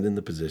that sit in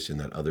the position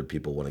that other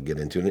people want to get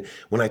into. And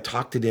when I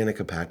talk to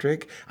Danica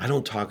Patrick, I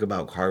don't talk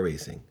about car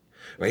racing,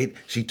 right?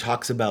 She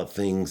talks about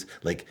things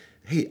like,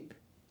 hey,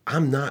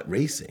 I'm not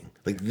racing.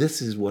 Like,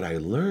 this is what I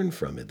learned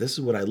from it. This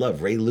is what I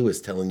love. Ray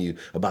Lewis telling you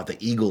about the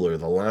eagle or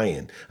the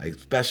lion. I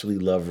especially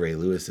love Ray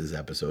Lewis's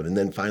episode. And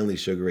then finally,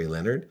 Sugar Ray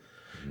Leonard,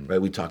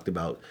 right? We talked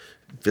about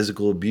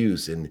physical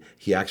abuse, and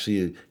he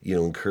actually,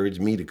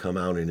 encouraged me to come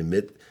out and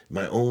admit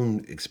my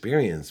own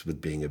experience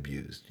with being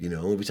abused,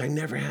 which I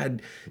never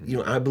had.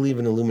 I believe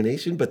in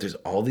illumination, but there's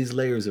all these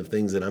layers of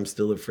things that I'm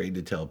still afraid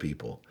to tell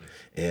people.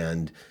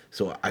 And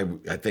so I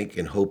think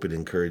and hope it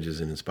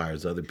encourages and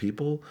inspires other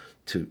people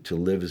to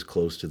live as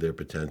close to their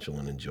potential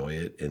and enjoy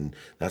it. And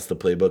that's the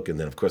playbook. And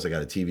then, of course, I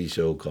got a TV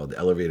show called The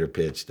Elevator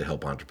Pitch to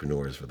help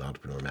entrepreneurs with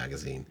Entrepreneur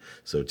Magazine.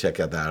 So check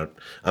that out.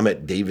 I'm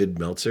at David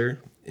Meltzer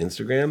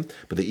Instagram,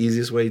 but the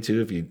easiest way too,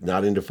 if you're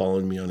not into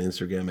following me on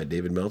Instagram at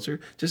David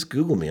Meltzer, just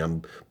Google me.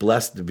 I'm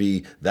blessed to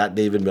be that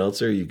David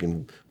Meltzer. You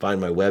can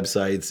find my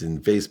websites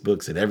and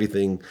Facebooks and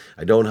everything.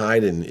 I don't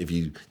hide, and if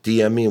you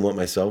DM me and want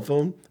my cell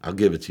phone, I'll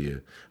give it to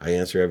you. I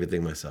answer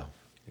everything myself.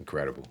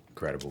 Incredible.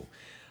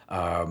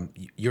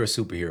 You're a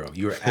superhero.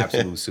 You're an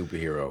absolute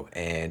superhero,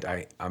 and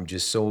I'm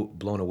just so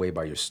blown away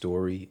by your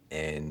story,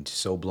 and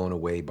so blown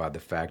away by the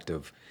fact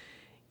of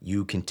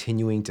you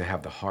continuing to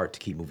have the heart to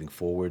keep moving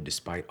forward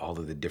despite all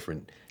of the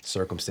different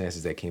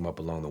circumstances that came up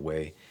along the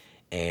way.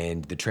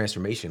 And the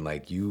transformation,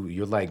 like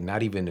you're like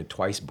not even a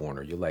twice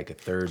borner. You're like a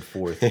third,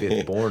 fourth,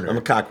 fifth borner. I'm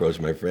a cockroach,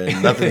 my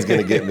friend. Nothing's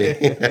going to get me.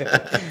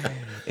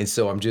 And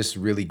so I'm just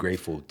really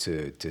grateful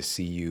to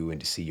see you and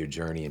to see your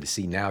journey and to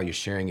see now you're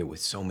sharing it with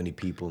so many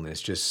people. And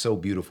it's just so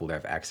beautiful to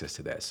have access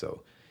to that.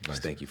 So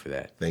just thank you for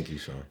that. Thank you,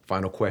 Sean.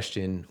 Final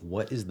question.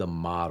 What is the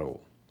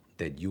model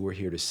that you are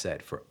here to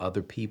set for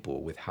other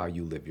people with how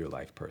you live your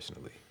life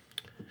personally?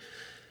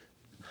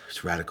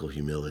 It's radical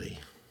humility.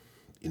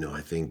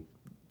 I think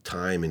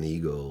time and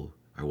ego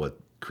are what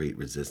create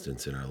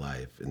resistance in our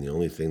life. And the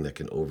only thing that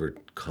can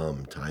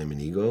overcome time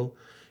and ego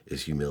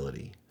is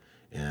humility.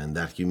 And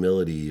that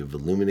humility of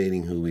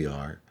illuminating who we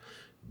are,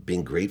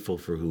 being grateful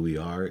for who we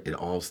are, it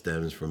all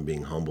stems from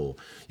being humble.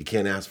 You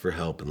can't ask for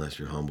help unless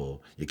you're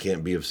humble. You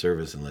can't be of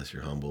service unless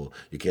you're humble.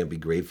 You can't be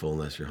grateful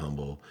unless you're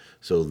humble.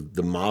 So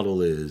the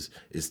model is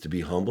to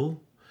be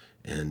humble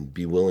and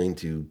be willing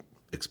to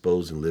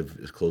expose and live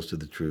as close to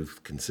the truth,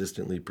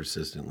 consistently,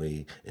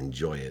 persistently,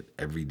 enjoy it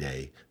every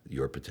day,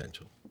 your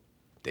potential.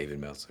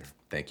 David Meltzer,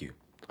 thank you.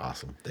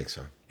 Awesome. Thanks,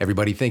 Sean.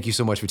 Everybody, thank you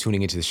so much for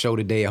tuning into the show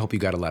today. I hope you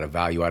got a lot of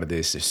value out of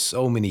this. There's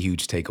so many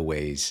huge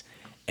takeaways.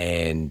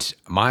 And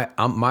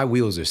my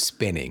wheels are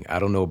spinning. I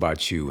don't know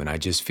about you. And I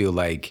just feel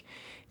like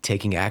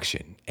taking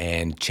action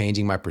and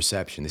changing my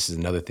perception. This is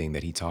another thing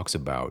that he talks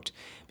about,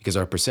 because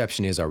our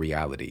perception is our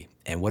reality.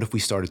 And what if we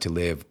started to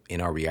live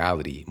in our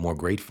reality more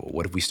grateful?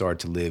 What if we started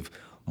to live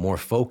more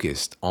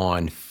focused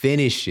on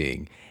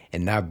finishing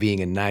and not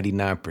being a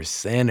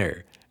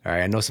 99%er? All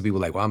right. I know some people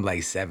are like, well, I'm like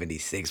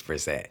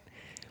 76%.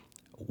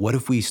 What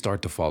if we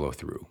start to follow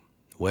through?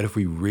 What if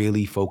we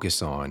really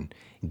focus on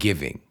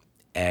giving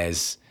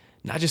as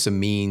not just a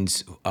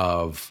means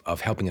of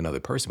helping another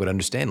person, but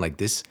understand like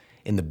this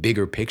in the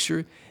bigger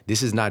picture,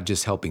 this is not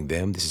just helping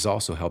them, this is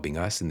also helping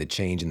us in the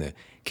change in the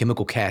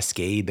chemical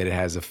cascade that it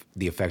has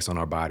the effects on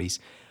our bodies,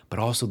 but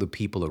also the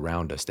people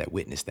around us that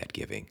witness that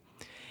giving.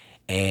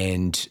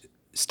 And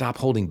stop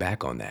holding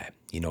back on that,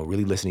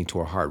 really listening to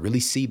our heart, really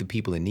see the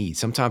people in need.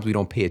 Sometimes we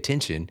don't pay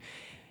attention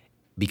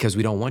because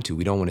we don't want to.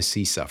 We don't want to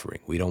see suffering.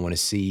 We don't want to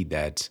see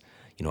that,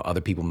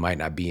 other people might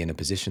not be in a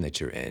position that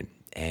you're in.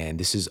 And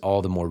this is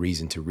all the more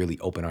reason to really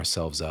open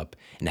ourselves up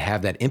and to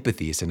have that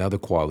empathy. It's another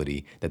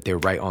quality that they're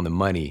right on the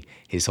money,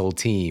 his whole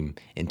team,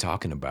 in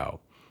talking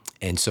about.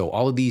 And so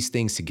all of these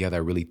things together, I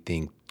really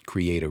think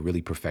create a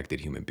really perfected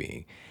human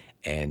being.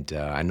 And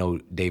I know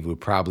David would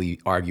probably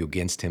argue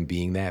against him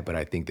being that, but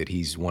I think that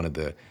he's one of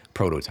the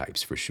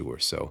prototypes for sure.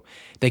 So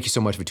thank you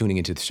so much for tuning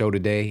into the show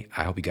today.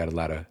 I hope you got a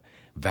lot of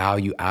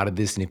value out of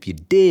this. And if you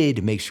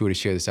did, make sure to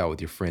share this out with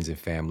your friends and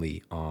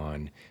family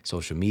on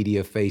social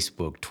media,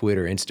 Facebook,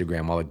 Twitter,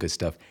 Instagram, all that good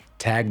stuff.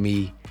 Tag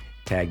me,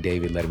 tag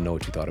David, let him know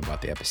what you thought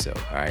about the episode.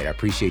 All right, I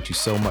appreciate you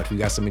so much. We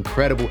got some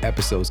incredible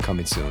episodes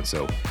coming soon.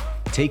 So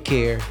take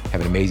care,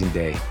 have an amazing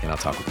day, and I'll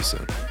talk with you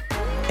soon.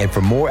 And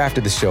for more after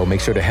the show, make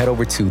sure to head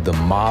over to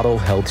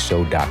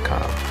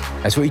themodelhealthshow.com.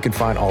 That's where you can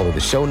find all of the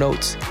show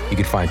notes. You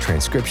can find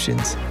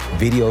transcriptions,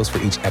 videos for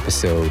each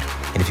episode.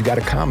 And if you got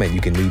a comment,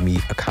 you can leave me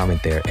a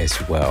comment there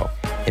as well.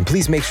 And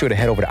please make sure to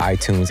head over to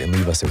iTunes and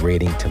leave us a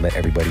rating to let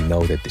everybody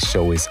know that the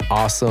show is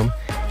awesome.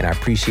 And I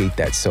appreciate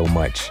that so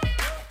much.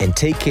 And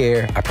take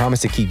care. I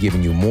promise to keep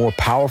giving you more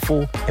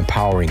powerful,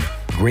 empowering,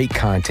 great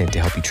content to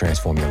help you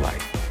transform your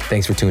life.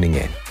 Thanks for tuning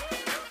in.